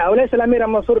مؤمن أوليس الأمير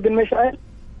منصور بن مشعل؟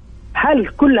 هل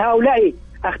كل هؤلاء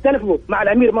اختلفوا مع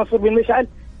الأمير منصور بن مشعل؟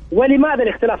 ولماذا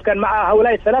الاختلاف كان مع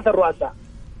هؤلاء الثلاثة الرؤساء؟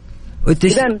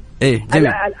 إذن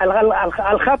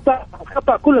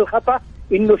الخطأ كل الخطأ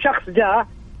إنه شخص جاء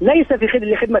ليس في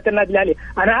خدمة النادي الأهلي.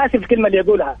 أنا آسف الكلمة اللي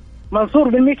يقولها. منصور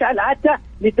بن مشعل أتى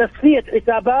لتصفية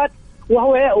حسابات،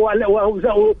 وهو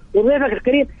وضيفك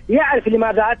الكريم يعرف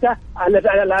لماذا أتى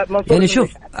على منصور. يعني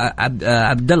شوف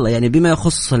عبد الله، يعني بما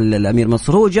يخص الأمير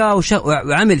منصور هو جاء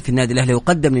وعمل في النادي الأهلي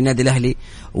وقدم للنادي الأهلي،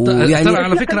 ويعني ترى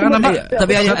على فكرة أنا ما طب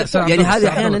يعني هذا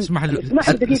أحيانا اسمح لي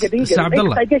دقيقة عبد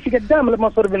الله جيش قدام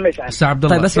منصور بن مشعل. عبد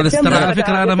الله بس ترى على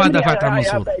فكرة أنا ما دافعت عن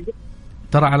منصور.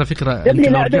 ترى على فكرة جبني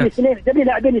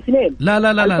لاعبين اثنين لا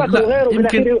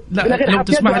يمكن لا لو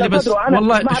تسمح لي بس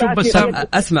والله شوف بس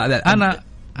اسمع.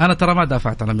 أنا ترى ما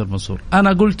دافعت عن أمير منصور.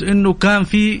 أنا قلت إنه كان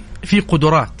في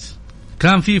قدرات،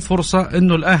 كان في فرصة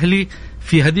إنه الأهلي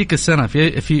في هذيك السنة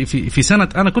في سنة،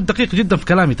 أنا كنت دقيق جدا في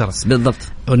كلامي ترى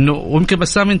بالضبط، إنه ويمكن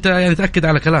بسام أنت يعني تأكد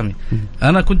على كلامي.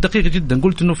 أنا كنت دقيق جدا،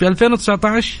 قلت إنه في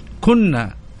 2019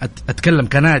 كنا أتكلم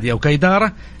كنادي أو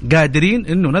كإدارة قادرين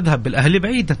إنه نذهب بالأهلي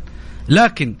بعيدا،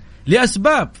 لكن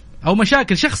لأسباب أو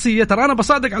مشاكل شخصية. ترى أنا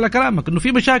بصادق على كلامك إنه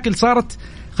في مشاكل صارت،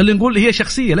 خلينا نقول هي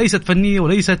شخصية ليست فنية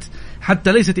وليست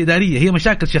حتى ليست إدارية، هي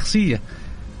مشاكل شخصية،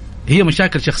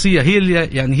 هي اللي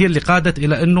يعني هي اللي قادت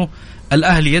إلى إنه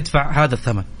الأهلي يدفع هذا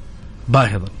الثمن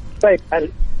باهظا. طيب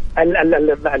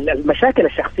المشاكل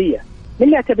الشخصية من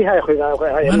اللي أتى بها يا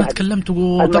أخوي؟ أنا تكلمت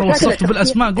ووصفت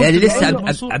بالأسماء، قلت يعني لسه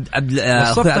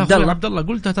عبد الله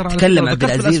قلتها ترى. تكلم عبد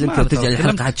العزيز أنت وترجع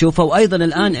الحلقة حتشوفه، وأيضا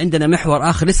الآن عندنا محور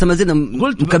آخر لسه ما زلنا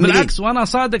قلت بالعكس، وأنا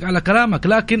صادق على كلامك.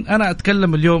 لكن أنا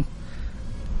أتكلم اليوم،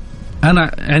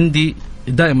 أنا عندي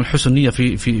دائما حسن نية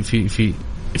في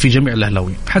جميع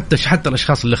الأهلاويين، حتى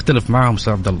الأشخاص اللي اختلف معهم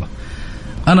أستاذ عبد الله.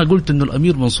 أنا قلت إنه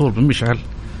الأمير منصور بن مشعل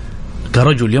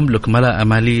كرجل يملك ملاءة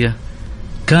مالية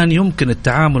كان يمكن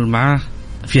التعامل معه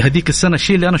في هذيك السنة.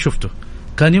 الشيء اللي أنا شفته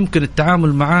كان يمكن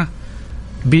التعامل معه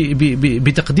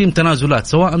بتقديم تنازلات،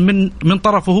 سواء من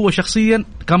طرفه هو شخصيا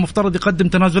كان مفترض يقدم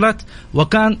تنازلات،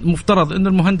 وكان مفترض أن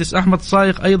المهندس أحمد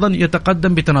صايغ أيضا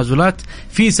يتقدم بتنازلات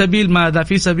في سبيل ماذا؟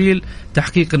 في سبيل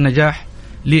تحقيق النجاح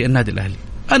للنادي الأهلي.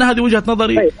 أنا هذه وجهة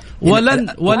نظري،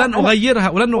 ولن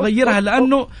أغيرها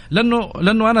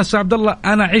لأنه أنا عبد الله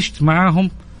أنا عشت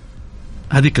معاهم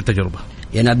هذيك التجربة.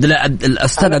 يعني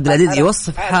الأستاذ عبد العزيز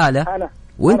يوصف حالة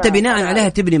وأنت بناء عليها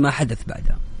تبني ما حدث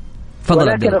بعدها. تفضل.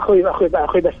 ولكن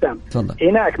أخوي بسام،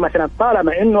 هناك مثلا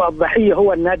طالما إنه الضحية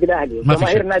هو النادي الأهلي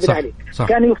وجماهير النادي الأهلي،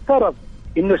 كان يفترض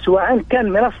إنه سواء كان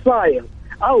من الصايغ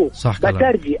أو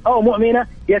بترجي أو مؤمنة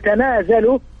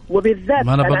يتنازلوا، وبالذات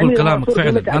ما أنا بقول كلامك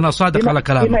فعلا، أنا صادق على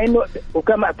كلامك. بما إنه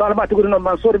وكما طالما تقول إنه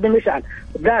منصور بن مشعل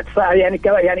ذات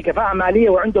يعني كفاءة مالية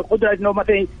وعنده القدرة إنه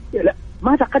مثلا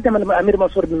ما تقدم الأمير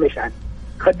منصور بن مشعل،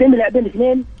 قدم لاعبين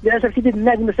اثنين للأسف شديد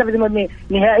النادي مستفيد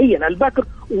نهائيا، البكر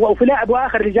وفي لاعب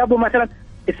آخر اللي جابوا مثلا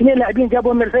اثنين لاعبين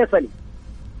جابوا من الفيصلي.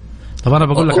 طب أنا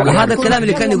بقول لك هذا الكلام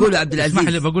اللي كان يقوله عبد العزيز. اسمح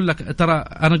لي بقول لك، ترى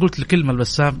أنا قلت الكلمة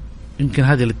البسام يمكن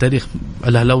هذه للتاريخ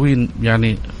الأهلاويين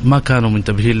يعني ما كانوا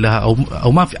منتبهين لها،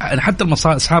 أو ما في حتى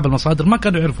أصحاب المصادر ما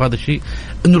كانوا يعرفوا هذا الشيء،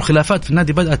 إنه الخلافات في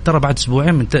النادي بدأت ترى بعد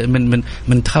أسبوعين من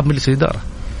انتخاب مجلس الإدارة.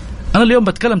 أنا اليوم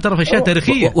بتكلم ترى في أشياء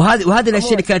تاريخية، وهذه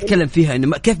الأشياء اللي كان يتكلم فيها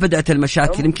إنه كيف بدأت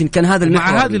المشاكل. يمكن كان هذا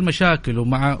المحور مع هذه المشاكل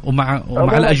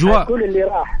ومع الأجواء.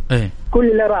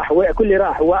 كل اللي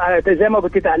راح وزي ما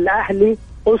قلت الأهلي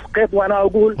أسقط، وأنا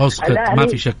أقول أسقط ما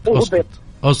في شك،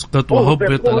 أسقط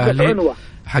وهبط الأهلي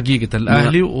حقيقة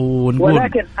الأهلي. ونقول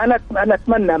ولكن أنا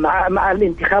أتمنى مع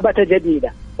الانتخابات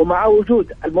الجديدة ومع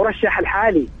وجود المرشح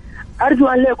الحالي أرجو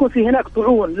أن لا يكون في هناك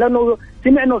طعون، لأنه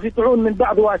سمعنا في طعون من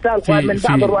بعض رؤساء من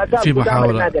بعض الرؤساء في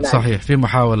محاولة صحيح، في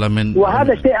محاولة من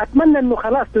وهذا الشيء أتمنى إنه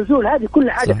خلاص تزول هذه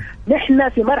كل حاجة. نحن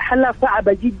في مرحلة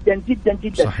صعبة جدا جدا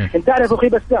جدا. صحيح. انت عارف أخي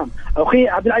بسام أخي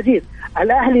عبد العزيز،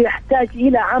 الأهلي يحتاج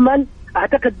إلى عمل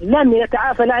أعتقد لن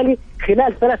يتعافى الأهلي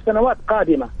خلال 3 سنوات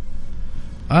قادمة.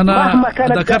 أنا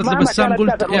ذكرت بسام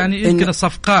قلت يعني يمكن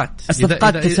الصفقات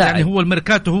تساعد. يعني هو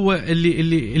الميركاتو هو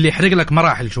اللي يحرق لك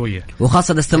مراحل شوية،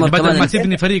 وخاصة استمر يعني بدل ما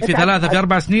تبني فريق في 3 في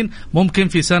 4 سنين ممكن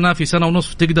في سنة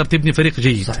ونصف تقدر تبني فريق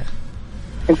جيد. صحيح.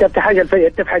 انت بتحاجة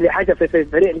حاجة في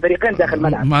الفريقين داخل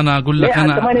الملعب. ما انا اقول لك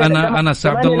انا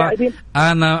سعد عبد الله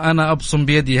انا ابصم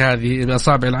بيدي هذه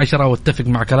باصابع العشرة واتفق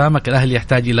مع كلامك. الاهلي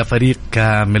يحتاج الى فريق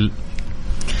كامل.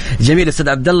 جميل استاذ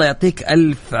عبد الله، يعطيك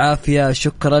الف عافيه،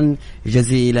 شكرا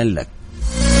جزيلا لك.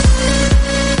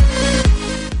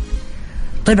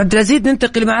 طيب عبد العزيز،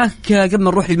 ننتقل معك قبل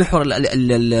ما نروح للمحور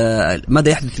ماذا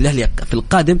يحدث للأهلي في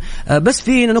القادم. بس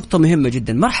في نقطة مهمة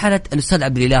جدا، مرحلة الأستاذ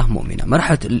عبد الإله مؤمنة،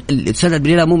 مرحلة الأستاذ عبد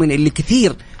الإله مؤمنة اللي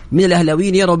كثير من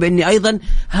الأهلاويين يروا بأن أيضا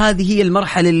هذه هي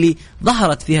المرحلة اللي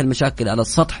ظهرت فيها المشاكل على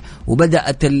السطح،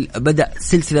 بدأ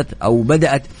سلسلة أو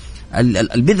بدأت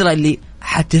البذرة اللي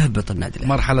حتهبط النادي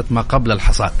الأهلي. مرحلة ما قبل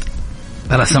الحصاد،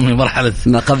 أنا أسمي مرحلة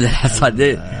ما قبل الحصاد.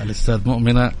 الأستاذ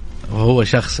مؤمنة وهو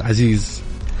شخص عزيز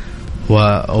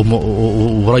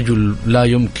ورجل لا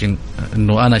يمكن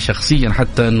أنه أنا شخصيا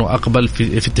حتى أنه أقبل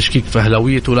في التشكيك في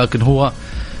أهلاويته، لكن هو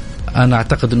أنا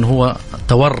أعتقد أنه هو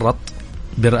تورط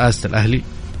برئاسة الأهلي.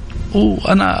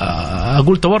 وأنا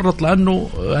أقول تورط لأنه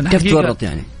كيف تورط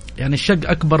يعني الشق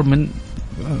أكبر من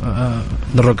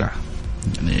الرقع،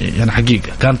 يعني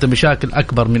حقيقة كانت مشاكل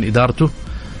أكبر من إدارته،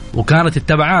 وكانت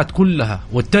التبعات كلها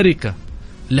والتركة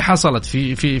اللي حصلت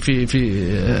في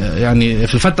يعني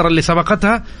في الفترة اللي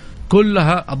سبقتها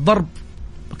كلها الضرب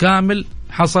كامل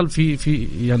حصل في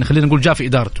يعني خلينا نقول جاء في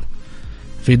إدارته،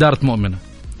 في إدارة مؤمنة.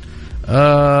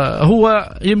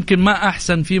 هو يمكن ما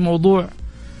أحسن في موضوع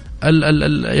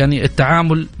يعني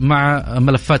التعامل مع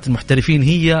ملفات المحترفين.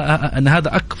 هي أن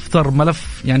هذا أكثر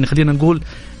ملف يعني خلينا نقول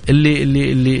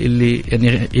اللي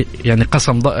يعني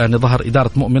قسم يعني ظهر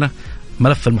إدارة مؤمنة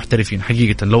ملف المحترفين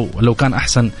حقيقة. لو كان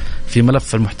أحسن في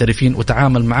ملف المحترفين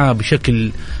وتعامل معاه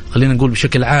بشكل خلينا نقول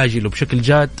بشكل عاجل وبشكل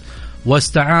جاد،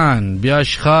 واستعان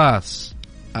بأشخاص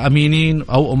أمينين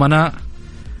أو أمناء،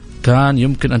 كان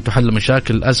يمكن أن تحل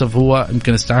مشاكل. للأسف هو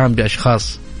يمكن استعان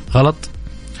بأشخاص غلط،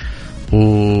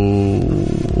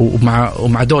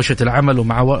 ومع دوشة العمل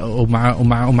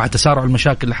ومع تسارع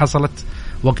المشاكل اللي حصلت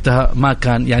وقتها ما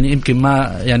كان يعني يمكن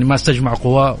ما استجمع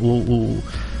قواه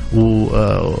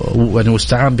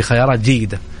واستعان بخيارات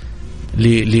جيدة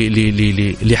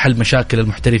لحل مشاكل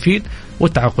المحترفين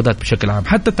والتعاقدات بشكل عام.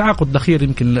 حتى التعاقد الأخير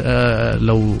يمكن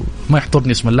لو ما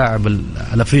يحضرني اسم اللاعب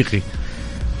الأفريقي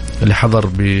اللي حضر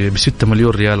ب6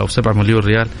 مليون ريال أو 7 مليون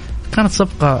ريال، كانت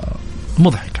صفقة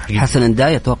مضحكة حقيقة. حسن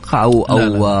انداي اتوقع او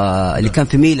لا. اللي كان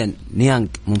في ميلان نيانج،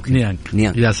 ممكن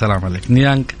نيانج. يا سلام عليك،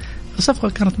 نيانج. الصفقة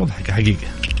كانت مضحكة حقيقة.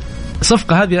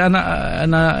 الصفقة هذه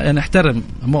أنا أحترم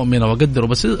مؤمنة وأقدره،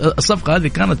 بس الصفقة هذه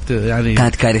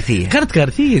كانت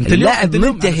كارثية. اللاعب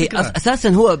منتهي أساسا،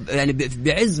 هو يعني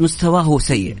بعز مستواه هو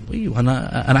سيء. أيوة،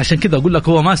 أنا عشان كذا أقول لك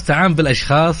هو ما استعان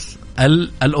بالأشخاص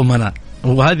الأمناء،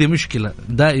 وهذه مشكلة.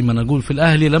 دائما أقول في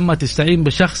الأهلي لما تستعين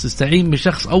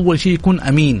بشخص أول شيء يكون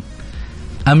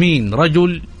أمين،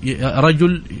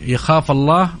 رجل يخاف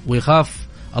الله ويخاف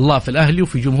الله في الأهلي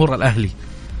وفي جمهور الأهلي،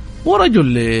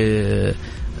 ورجل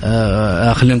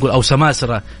خلينا نقول أو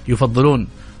سماسرة يفضلون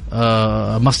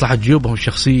مصلحة جيوبهم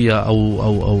الشخصية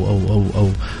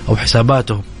أو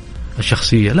حساباتهم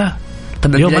الشخصية. لا،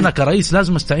 اليوم أنا كرئيس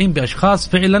لازم أستعين بأشخاص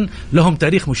فعلا لهم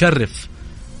تاريخ مشرف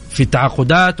في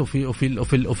التعاقدات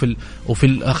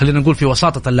وفي خلينا نقول في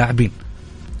وساطة اللاعبين.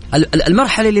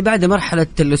 المرحلة اللي بعد مرحلة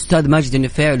الأستاذ ماجد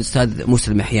النفيعي والأستاذ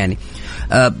موسى المحياني،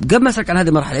 قبل ما أسألك عن هذه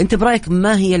المرحلة، أنت برأيك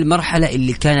ما هي المرحلة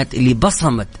اللي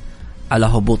بصمت على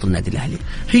هبوط النادي الأهلي؟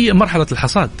 هي مرحلة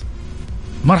الحصاد.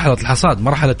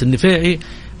 مرحلة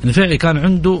النفيعي كان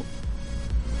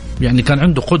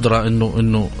عنده قدرة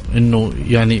إنه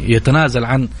يعني يتنازل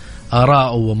عن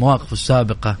آراءه ومواقفه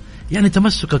السابقة. يعني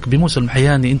تمسكك بموسى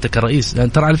المحياني أنت كرئيس، يعني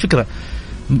ترى على فكرة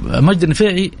مجد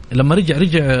النفيعي لما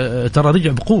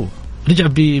رجع بقوة، رجع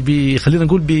خلينا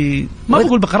نقول ما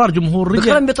بقول بقرار جمهور،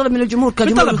 رجع بطلب من الجمهور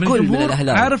كجمهور من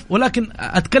الأهلاوي، عارف. ولكن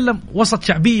أتكلم وسط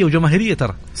شعبية وجماهيرية،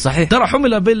 صحيح، ترى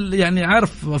حمل يعني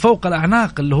عارف فوق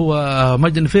الأعناق اللي هو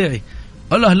مجد النفيعي.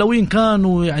 الأهلاويين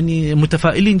كانوا يعني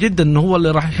متفائلين جدا إنه هو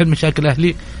اللي راح يحل مشاكل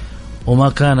الأهلي، وما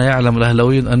كان يعلم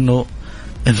الأهلاويين إنه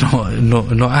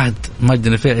عهد مجد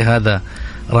النفيعي هذا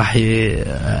راح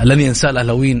لن ينسى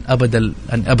الأهلاويين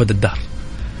أبد الدهر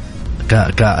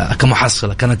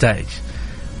كمحصلة كنتائج.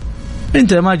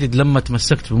 أنت يا ماجد لما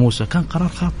تمسكت بموسى كان قرار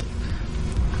خاطئ.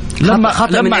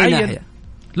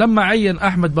 لما عين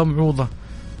أحمد بمعوضة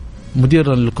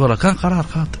مدير الكرة كان قرار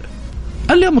خاطئ.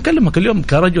 اليوم أكلمك اليوم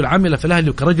كرجل عمل في الأهلي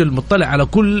وكرجل مطلع على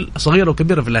كل صغيرة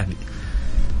وكبيرة في الأهلي،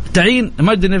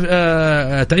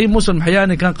 تعيين موسى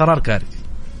المحياني كان قرار كارثي.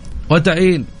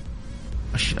 وتعيين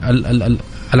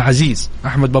العزيز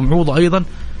أحمد بمعوضة أيضا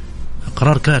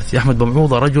قرار كارثي. أحمد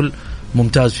بمعوضة رجل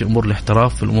ممتاز في أمور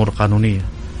الاحتراف، في الأمور القانونية.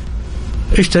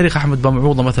 إيش تاريخ أحمد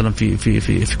بمعوضة مثلا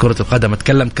في كرة القدم؟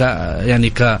 أتكلم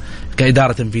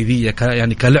كإدارة تنفيذية،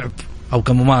 يعني كلعب أو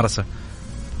كممارسة.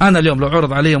 أنا اليوم لو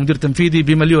عرض علي مدير تنفيذي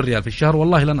ب1,000,000 ريال في الشهر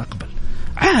والله لن أقبل.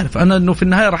 عارف أنا أنه في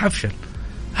النهاية راح أفشل.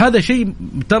 هذا شيء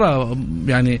ترى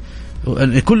يعني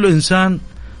كل إنسان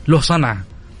له صنعة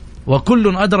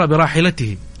وكل أدرى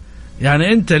براحلته.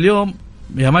 يعني أنت اليوم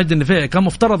يا ماجد النفيعي كان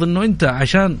مفترض أنه أنت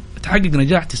عشان تحقق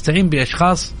نجاح تستعين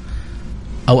بأشخاص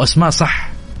أو أسماء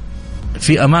صح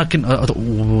في أماكن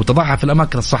وتضعها في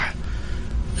الأماكن الصح.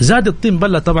 زاد الطين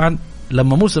بلة طبعا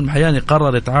لما موسى المحياني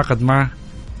قرر يتعاقد مع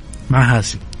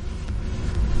هاسي،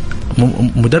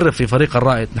 مدرب في فريق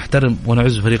الرائد. نحترم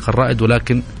ونعز فريق الرائد،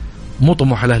 ولكن مو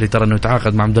طموح الأهلي ترى أنه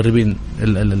يتعاقد مع مدربين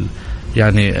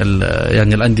يعني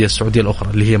الأندية السعودية الأخرى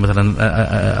اللي هي مثلا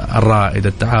الرائد،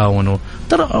 التعاون،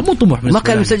 ترى مو طموح. ما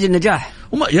كان مسجل نجاح،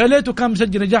 يا ليته كان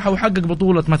مسجل نجاح أو حقق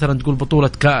بطولة، مثلا تقول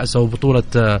بطولة كأس أو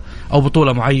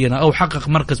بطولة معينة أو حقق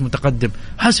مركز متقدم.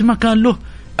 هاسي ما كان له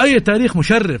أي تاريخ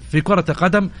مشرف في كرة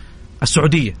القدم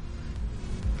السعودية.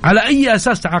 على أي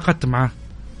أساس تعاقدت معه؟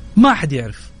 ما حد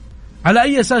يعرف. على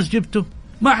أي أساس جبته؟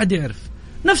 ما حد يعرف.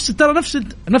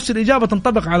 نفس الإجابة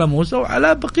تنطبق على موسى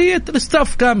وعلى بقية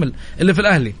الاستاف كامل اللي في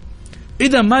الأهلي.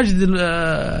 إذا ماجد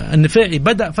النفيعي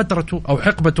بدأ فترته أو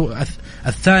حقبته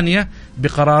الثانية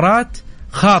بقرارات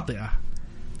خاطئة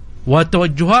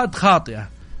وتوجهات خاطئة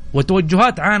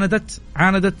وتوجهات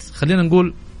عاندت خلينا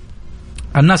نقول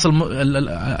الناس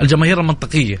الجماهير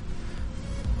المنطقية،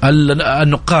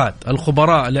 النقاد،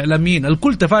 الخبراء، الإعلاميين،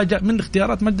 الكل تفاجأ من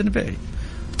اختيارات ماجد النفيعي.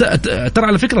 ترى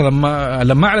على فكرة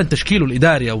لما أعلن تشكيله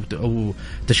الإداري أو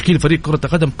تشكيل فريق كرة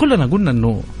القدم كلنا قلنا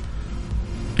إنه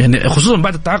يعني خصوصا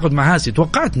بعد التعاقد مع هاسي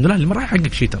توقعت إنه الأهلي ما راح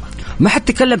يحقق شيء ترى. ما حد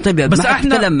تكلم. طيب بس ما حد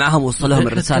تكلم معهم وصل لهم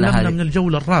الرسالة هذه. من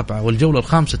الجولة الرابعة والجولة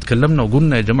الخامسة تكلمنا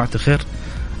وقلنا يا جماعة الخير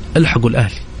الحقوا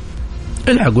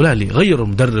الأهلي، غيروا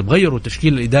المدرب، غيروا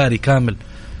التشكيل الإداري كامل،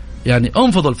 يعني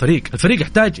انفضوا الفريق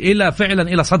يحتاج فعلا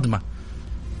إلى صدمة،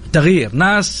 تغيير،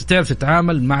 ناس تعرف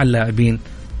تتعامل مع اللاعبين.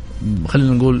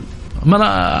 خلينا نقول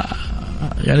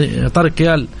يعني طارق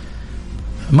كيال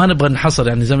ما نبغى نحصر،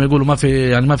 يعني زي ما يقولوا ما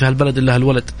في هالبلد إلا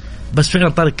هالولد، بس فعلا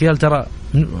طارق كيال ترى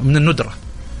من الندرة.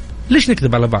 ليش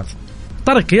نكذب على بعض؟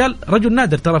 طارق كيال رجل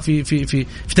نادر ترى في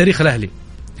تاريخ الأهلي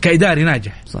كإداري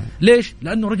ناجح. صحيح. ليش؟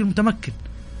 لأنه رجل متمكن.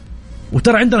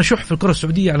 وترى عندنا شح في الكرة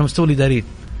السعودية على مستوى الإداريين.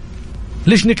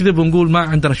 ليش نكذب ونقول ما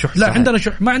عندنا شح؟ لا، صحيح. عندنا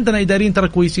شح، ما عندنا إداريين ترى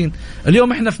كويسين.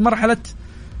 اليوم إحنا في مرحلة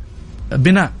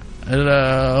بناء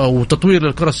وتطوير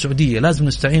الكرة السعودية. لازم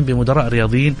نستعين بمدراء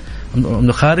رياضيين من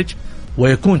الخارج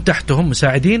ويكون تحتهم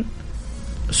مساعدين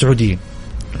سعوديين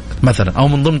مثلا، أو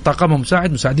من ضمن طاقمهم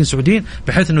مساعدين سعوديين،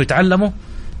 بحيث أنه يتعلموا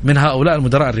من هؤلاء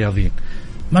المدراء الرياضيين.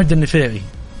 ماجد النفيعي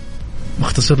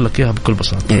مختصر لك إياها بكل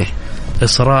بساطة.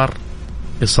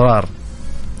 إصرار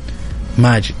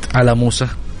ماجد على موسى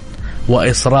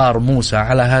وإصرار موسى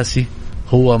على هاسي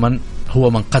هو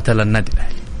من قتل النادي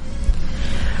الأهلي.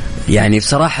 يعني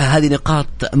بصراحة هذه نقاط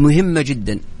مهمة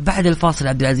جدا. بعد الفاصل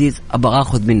عبد العزيز أبغى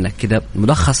أخذ منك كذا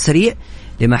ملخص سريع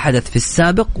لما حدث في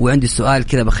السابق، وعندي سؤال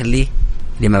كذا بخليه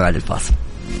لما بعد الفاصل.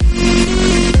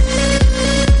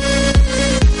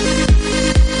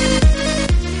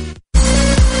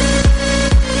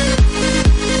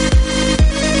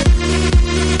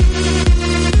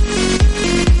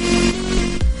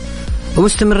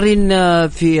 ومستمرين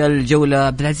في الجولة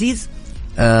عبد العزيز.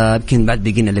 يمكن بعد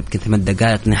بيجينا يمكن 8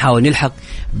 دقائق نحاول نلحق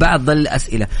بعض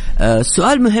الأسئلة.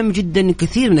 السؤال مهم جدا،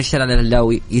 كثير من الشارع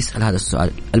الأهلاوي يسأل هذا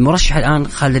السؤال. المرشح الآن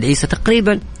خالد العيسى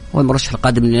تقريبا هو المرشح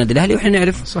القادم للنادي الأهلي، وإحنا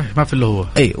نعرف صحيح ما في اللي هو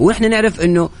وإحنا نعرف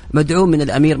إنه مدعوم من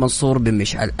الأمير منصور بن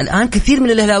مشعل. الآن كثير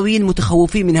من الأهلاويين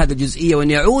متخوفين من هذا الجزئية وأن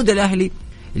يعود الأهلي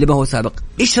لما هو سابق.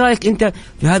 إيش رأيك أنت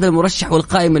في هذا المرشح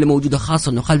والقائمة اللي موجودة،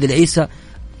 خاصة إنه خالد العيسى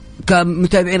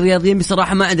كمتابعين رياضيين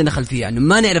بصراحة ما عندنا خلفية عنه، يعني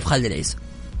ما نعرف خالد العيسى.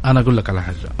 أنا أقول لك على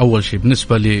حاجة. أول شيء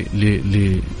بالنسبة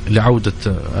لعودة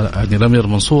يعني الأمير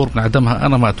منصور من عدمها،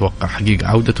 أنا ما أتوقع حقيقة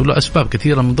عودته له أسباب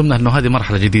كثيرة، من ضمنها أنه هذه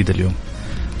مرحلة جديدة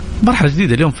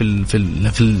اليوم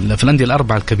في الأندية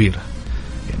الأربعة الكبيرة.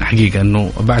 يعني حقيقة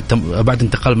أنه بعد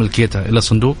انتقال ملكيتها إلى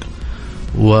صندوق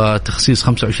وتخصيص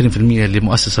 25%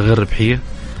 لمؤسسة غير ربحية،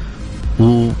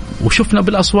 وشفنا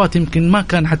بالأصوات يمكن ما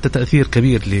كان حتى تأثير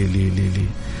كبير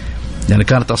يعني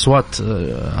كانت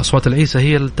أصوات العيسى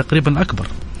هي تقريبا الأكبر.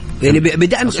 يعني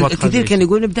بدعم كثير كان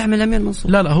يقول بدعم الأمير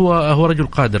منصور. لا هو رجل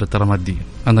قادر ترى ماديا.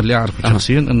 أنا اللي أعرف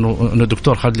شخصيا إنه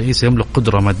الدكتور خالد العيسى يملك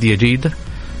قدرة مادية جيدة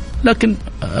لكن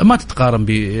ما تتقارن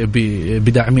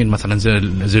بداعمين مثلا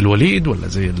زي الوليد ولا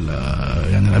زي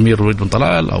يعني الأمير الوليد بن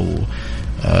طلال أو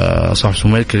صاحب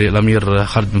سميك الأمير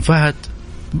خالد بن فهد.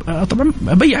 طبعا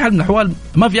بأي حال من الأحوال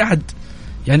ما في أحد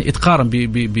يعني يتقارن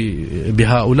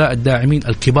بهؤلاء الداعمين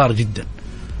الكبار جدا.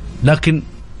 لكن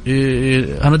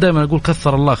أنا دائما أقول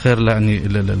كثر الله خير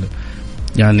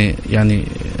يعني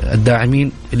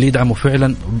الداعمين اللي يدعموا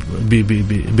فعلا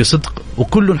بصدق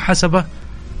وكل حسب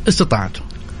استطاعته.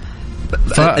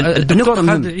 فالدكتور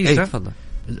خالد العيسى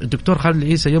الدكتور خالد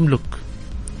العيسى يملك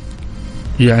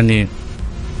يعني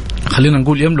خلينا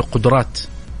نقول يملك قدرات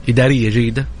إدارية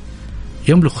جيدة،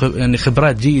 يملك يعني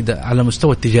خبرات جيدة على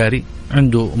مستوى التجاري،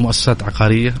 عنده مؤسسات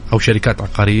عقارية أو شركات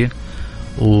عقارية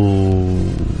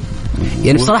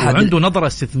يعني بصراحة عنده نظرة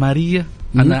استثمارية.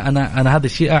 أنا هذا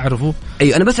الشيء أعرفه.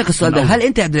 أيوة أنا بسألك السؤال ده، هل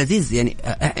أنت يا عبد العزيز يعني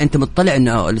أنت مطلع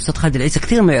إنه الأستاذ خالد العيسى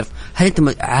كثير ما يعرف، هل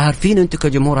أنت عارفين أنت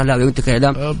كجمهور هلاوي وأنت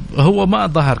كإعلام؟ هو ما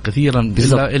ظهر كثيرا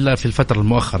إلا في الفترة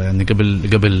المؤخرة، يعني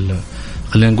قبل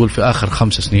خلينا نقول في آخر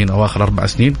 5 سنين أو آخر 4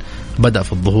 سنين بدأ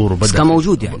في الظهور وبدأ كان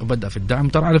موجود يعني بدأ في الدعم.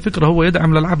 ترى على فكرة هو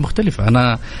يدعم الألعاب مختلفة.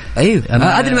 أيوة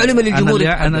هذه المعلومة للجمهور.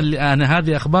 أنا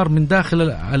هذه أخبار من داخل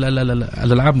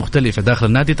الألعاب مختلفة داخل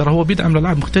النادي. ترى هو بيدعم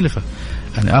الألعاب مختلفة.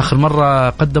 يعني آخر مرة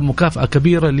قدم مكافأة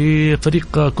كبيرة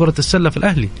لفريق كرة السلة في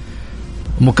الأهلي،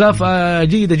 مكافأة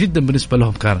جيدة جدا بالنسبة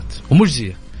لهم كانت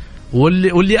ومجزية.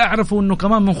 واللي أعرفه إنه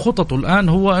كمان من خططه الآن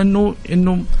هو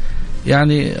إنه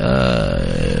يعني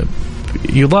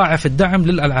يضاعف الدعم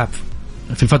للألعاب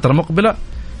في الفترة المقبلة.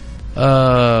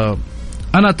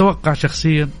 أنا أتوقع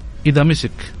شخصيا إذا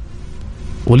مسك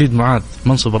وليد معاذ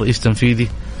منصب رئيس تنفيذي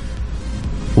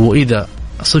وإذا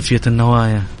صفية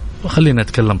النوايا، وخلينا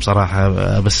نتكلم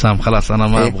بصراحة بسام، خلاص أنا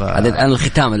ما أبغى أنا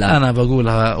الختام الآن أنا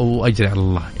بقولها وأجري على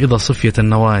الله. إذا صفية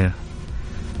النوايا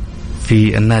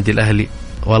في النادي الأهلي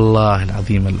والله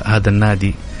العظيم هذا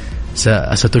النادي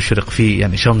ستشرق فيه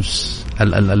يعني شمس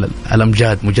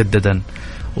الأمجاد مجددا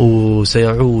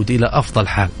وسيعود إلى أفضل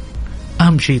حال.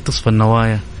 أهم شيء تصفى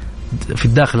النوايا في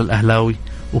الداخل الأهلاوي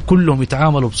وكلهم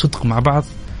يتعاملوا بصدق مع بعض.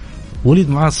 وليد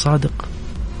معاذ صادق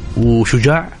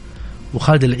وشجاع،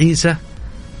 وخالد العيسى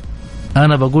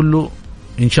أنا بقول له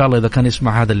إن شاء الله إذا كان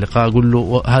يسمع هذا اللقاء أقول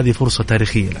له هذه فرصة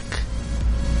تاريخية لك،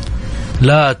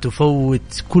 لا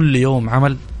تفوت كل يوم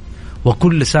عمل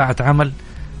وكل ساعة عمل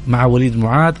مع وليد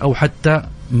معاذ أو حتى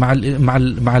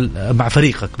مع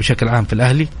فريقك بشكل عام في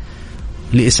الأهلي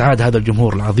لإسعاد هذا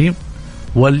الجمهور العظيم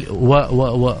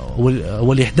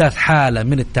ولإحداث حالة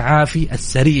من التعافي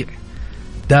السريع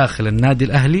داخل النادي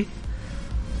الأهلي.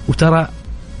 وترى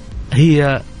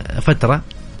هي فترة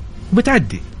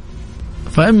بتعدي،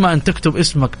 فإما أن تكتب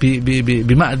اسمك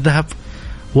بماء الذهب،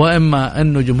 وإما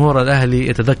أنه جمهور الأهلي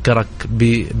يتذكرك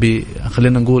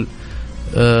خلينا نقول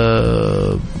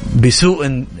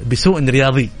بسوء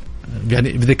رياضي،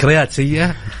 يعني بذكريات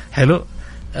سيئة حلو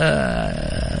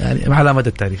يعني على مدى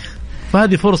التاريخ.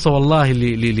 فهذه فرصة والله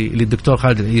للدكتور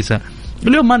خالد العيسى.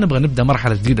 اليوم ما نبغى نبدأ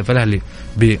مرحلة جديدة في الأهلي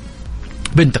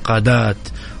بانتقادات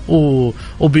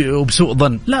وبسوء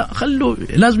ظن، لا خلوا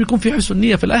لازم يكون في حسن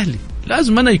نية في الأهلي.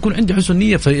 لازم أنا يكون عندي حسن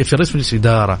نية في رئيس مجلس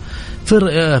الإدارة، في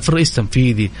الرئيس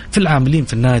التنفيذي، في العاملين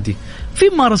في النادي. في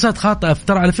ممارسات خاطئة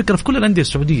ترى على فكرة في كل الأندية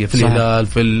السعودية، في الهلال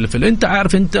في أنت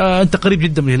عارف أنت قريب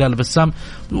جدا من الهلال بسام،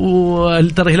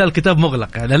 وترى الهلال كتاب مغلق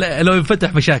يعني لو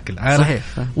ينفتح مشاكل عارف. صحيح.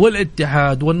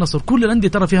 والاتحاد والنصر كل الأندية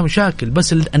ترى فيها مشاكل،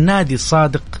 بس النادي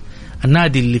الصادق،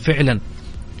 النادي اللي فعلا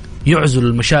يعزل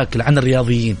المشاكل عن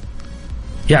الرياضيين،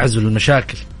 يعزل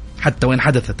المشاكل حتى وإن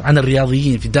حدثت عن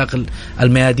الرياضيين في داخل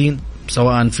الميادين،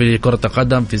 سواء في كرة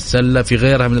القدم في السلة في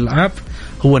غيرها من الألعاب،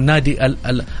 هو النادي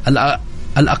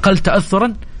الأقل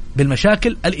تأثرا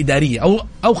بالمشاكل الإدارية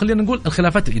أو خلينا نقول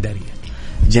الخلافات الإدارية.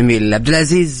 جميل عبد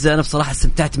العزيز، أنا بصراحة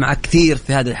استمتعت معك كثير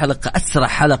في هذه الحلقة، أسرع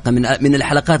حلقة من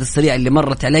الحلقات السريعة اللي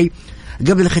مرت علي.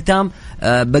 قبل الختام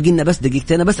بقينا بس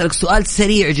دقيقتين بسألك سؤال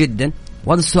سريع جدا،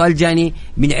 وهذا السؤال جاني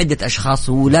من عدة أشخاص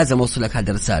ولازم أوصل لك هذه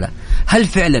الرسالة. هل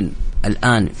فعلا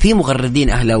الآن في مغردين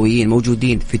أهلاويين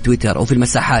موجودين في تويتر أو في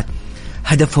المساحات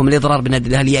هدفهم الإضرار بالنادي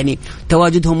الأهلي، يعني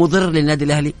تواجدهم مضر للنادي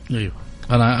الأهلي؟ أيوه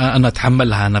أنا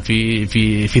أتحملها، أنا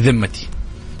في ذمتي،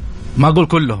 ما أقول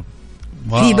كلهم،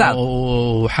 في بعض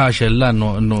وحاشا الله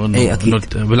إنه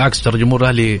بالعكس ترى جمهور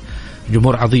الأهلي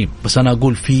جمهور عظيم، بس أنا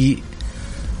أقول في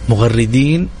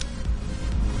مغردين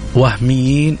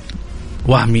وهميين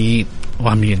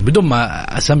بدون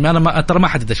ما أسمي. أنا ما ترى ما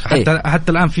حددش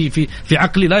حتى الآن في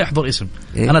عقلي لا يحضر اسم.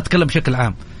 أنا أتكلم بشكل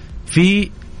عام في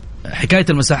حكاية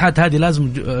المساحات هذه.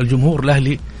 لازم الجمهور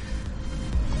الأهلي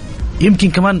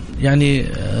يمكن كمان يعني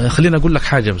خلينا أقول لك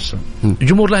حاجة بس،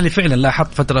 الجمهور الأهلي فعلا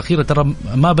لاحظت فترة أخيرة ترى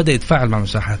ما بدأ يتفاعل مع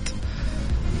المساحات.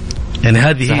 يعني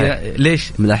هذه صحيح. هي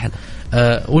ليش ملاحظة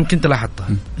ويمكن تلاحظتها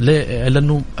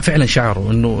لأنه فعلا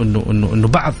شعروا إنه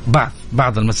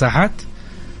بعض المساحات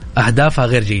أهدافها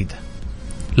غير جيدة،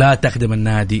 لا تخدم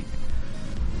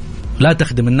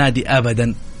النادي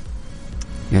أبدا.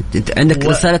 يعني أنت عندك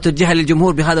رسالة توجهها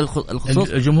للجمهور بهذا الخصوص؟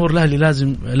 الجمهور الأهلي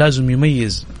لازم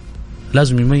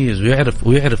يميز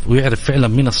ويعرف فعلا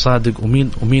مين الصادق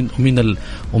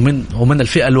ومن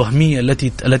الفئة الوهمية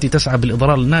التي تسعى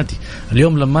بالإضرار للنادي.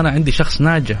 اليوم لما أنا عندي شخص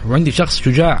ناجح وعندي شخص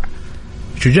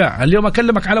شجاع، اليوم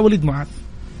أكلمك على وليد معاذ،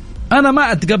 أنا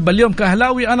ما أتقبل اليوم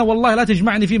كأهلاوي، أنا والله لا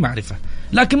تجمعني في معرفة،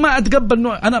 لكن ما أتقبل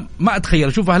إنه أنا ما أتخيل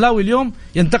أشوف أهلاوي اليوم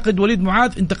ينتقد وليد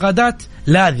معاذ انتقادات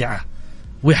لاذعة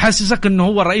ويحسسك إنه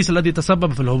هو الرئيس الذي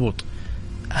تسبب في الهبوط.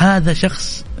 هذا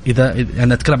شخص إذا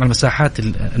أنا أتكلم عن مساحات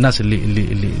الناس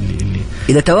اللي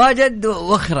إذا تواجد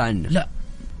وخر عنه، لا،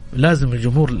 لازم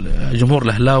الجمهور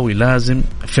الأهلاوي لازم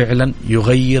فعلا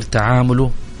يغير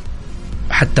تعامله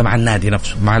حتى مع النادي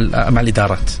نفسه، مع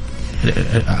الإدارات.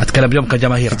 أتكلم اليوم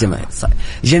كجماهير. صحيح.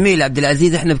 جميل عبد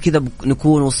العزيز، احنا بكذا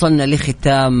نكون وصلنا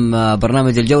لختام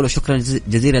برنامج الجولة. شكرا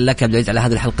جزيلا لك عبد العزيز على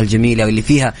هذه الحلقة الجميلة واللي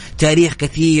فيها تاريخ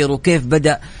كثير وكيف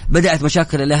بدأت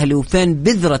مشاكل الأهلي وفين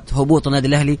بذرة هبوط النادي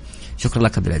الأهلي. شكرا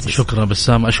لك عبد العزيز. شكرا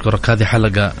بسام، أشكرك. هذه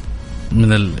حلقة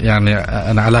يعني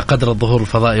أنا على قدر الظهور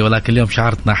الفضائي، ولكن اليوم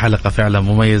شعرتنا حلقة فعلا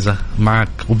مميزة معك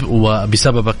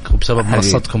وبسببك وبسبب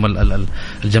منصتكم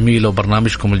الجميلة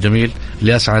وبرنامجكم الجميل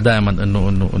اللي أسعى دائما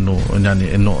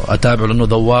إنه أتابعه، لأنه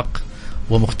ذواق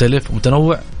ومختلف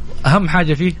ومتنوع. أهم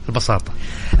حاجة فيه البساطة.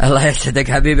 الله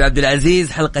يسعدك حبيبي عبد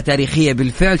العزيز، حلقة تاريخية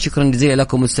بالفعل. شكرا جزيلا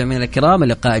لكم مستمعينا الكرام،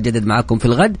 اللقاء جدد معكم في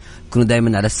الغد. كونوا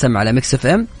دائما على السمع على ميكس اف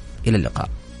ام. إلى اللقاء.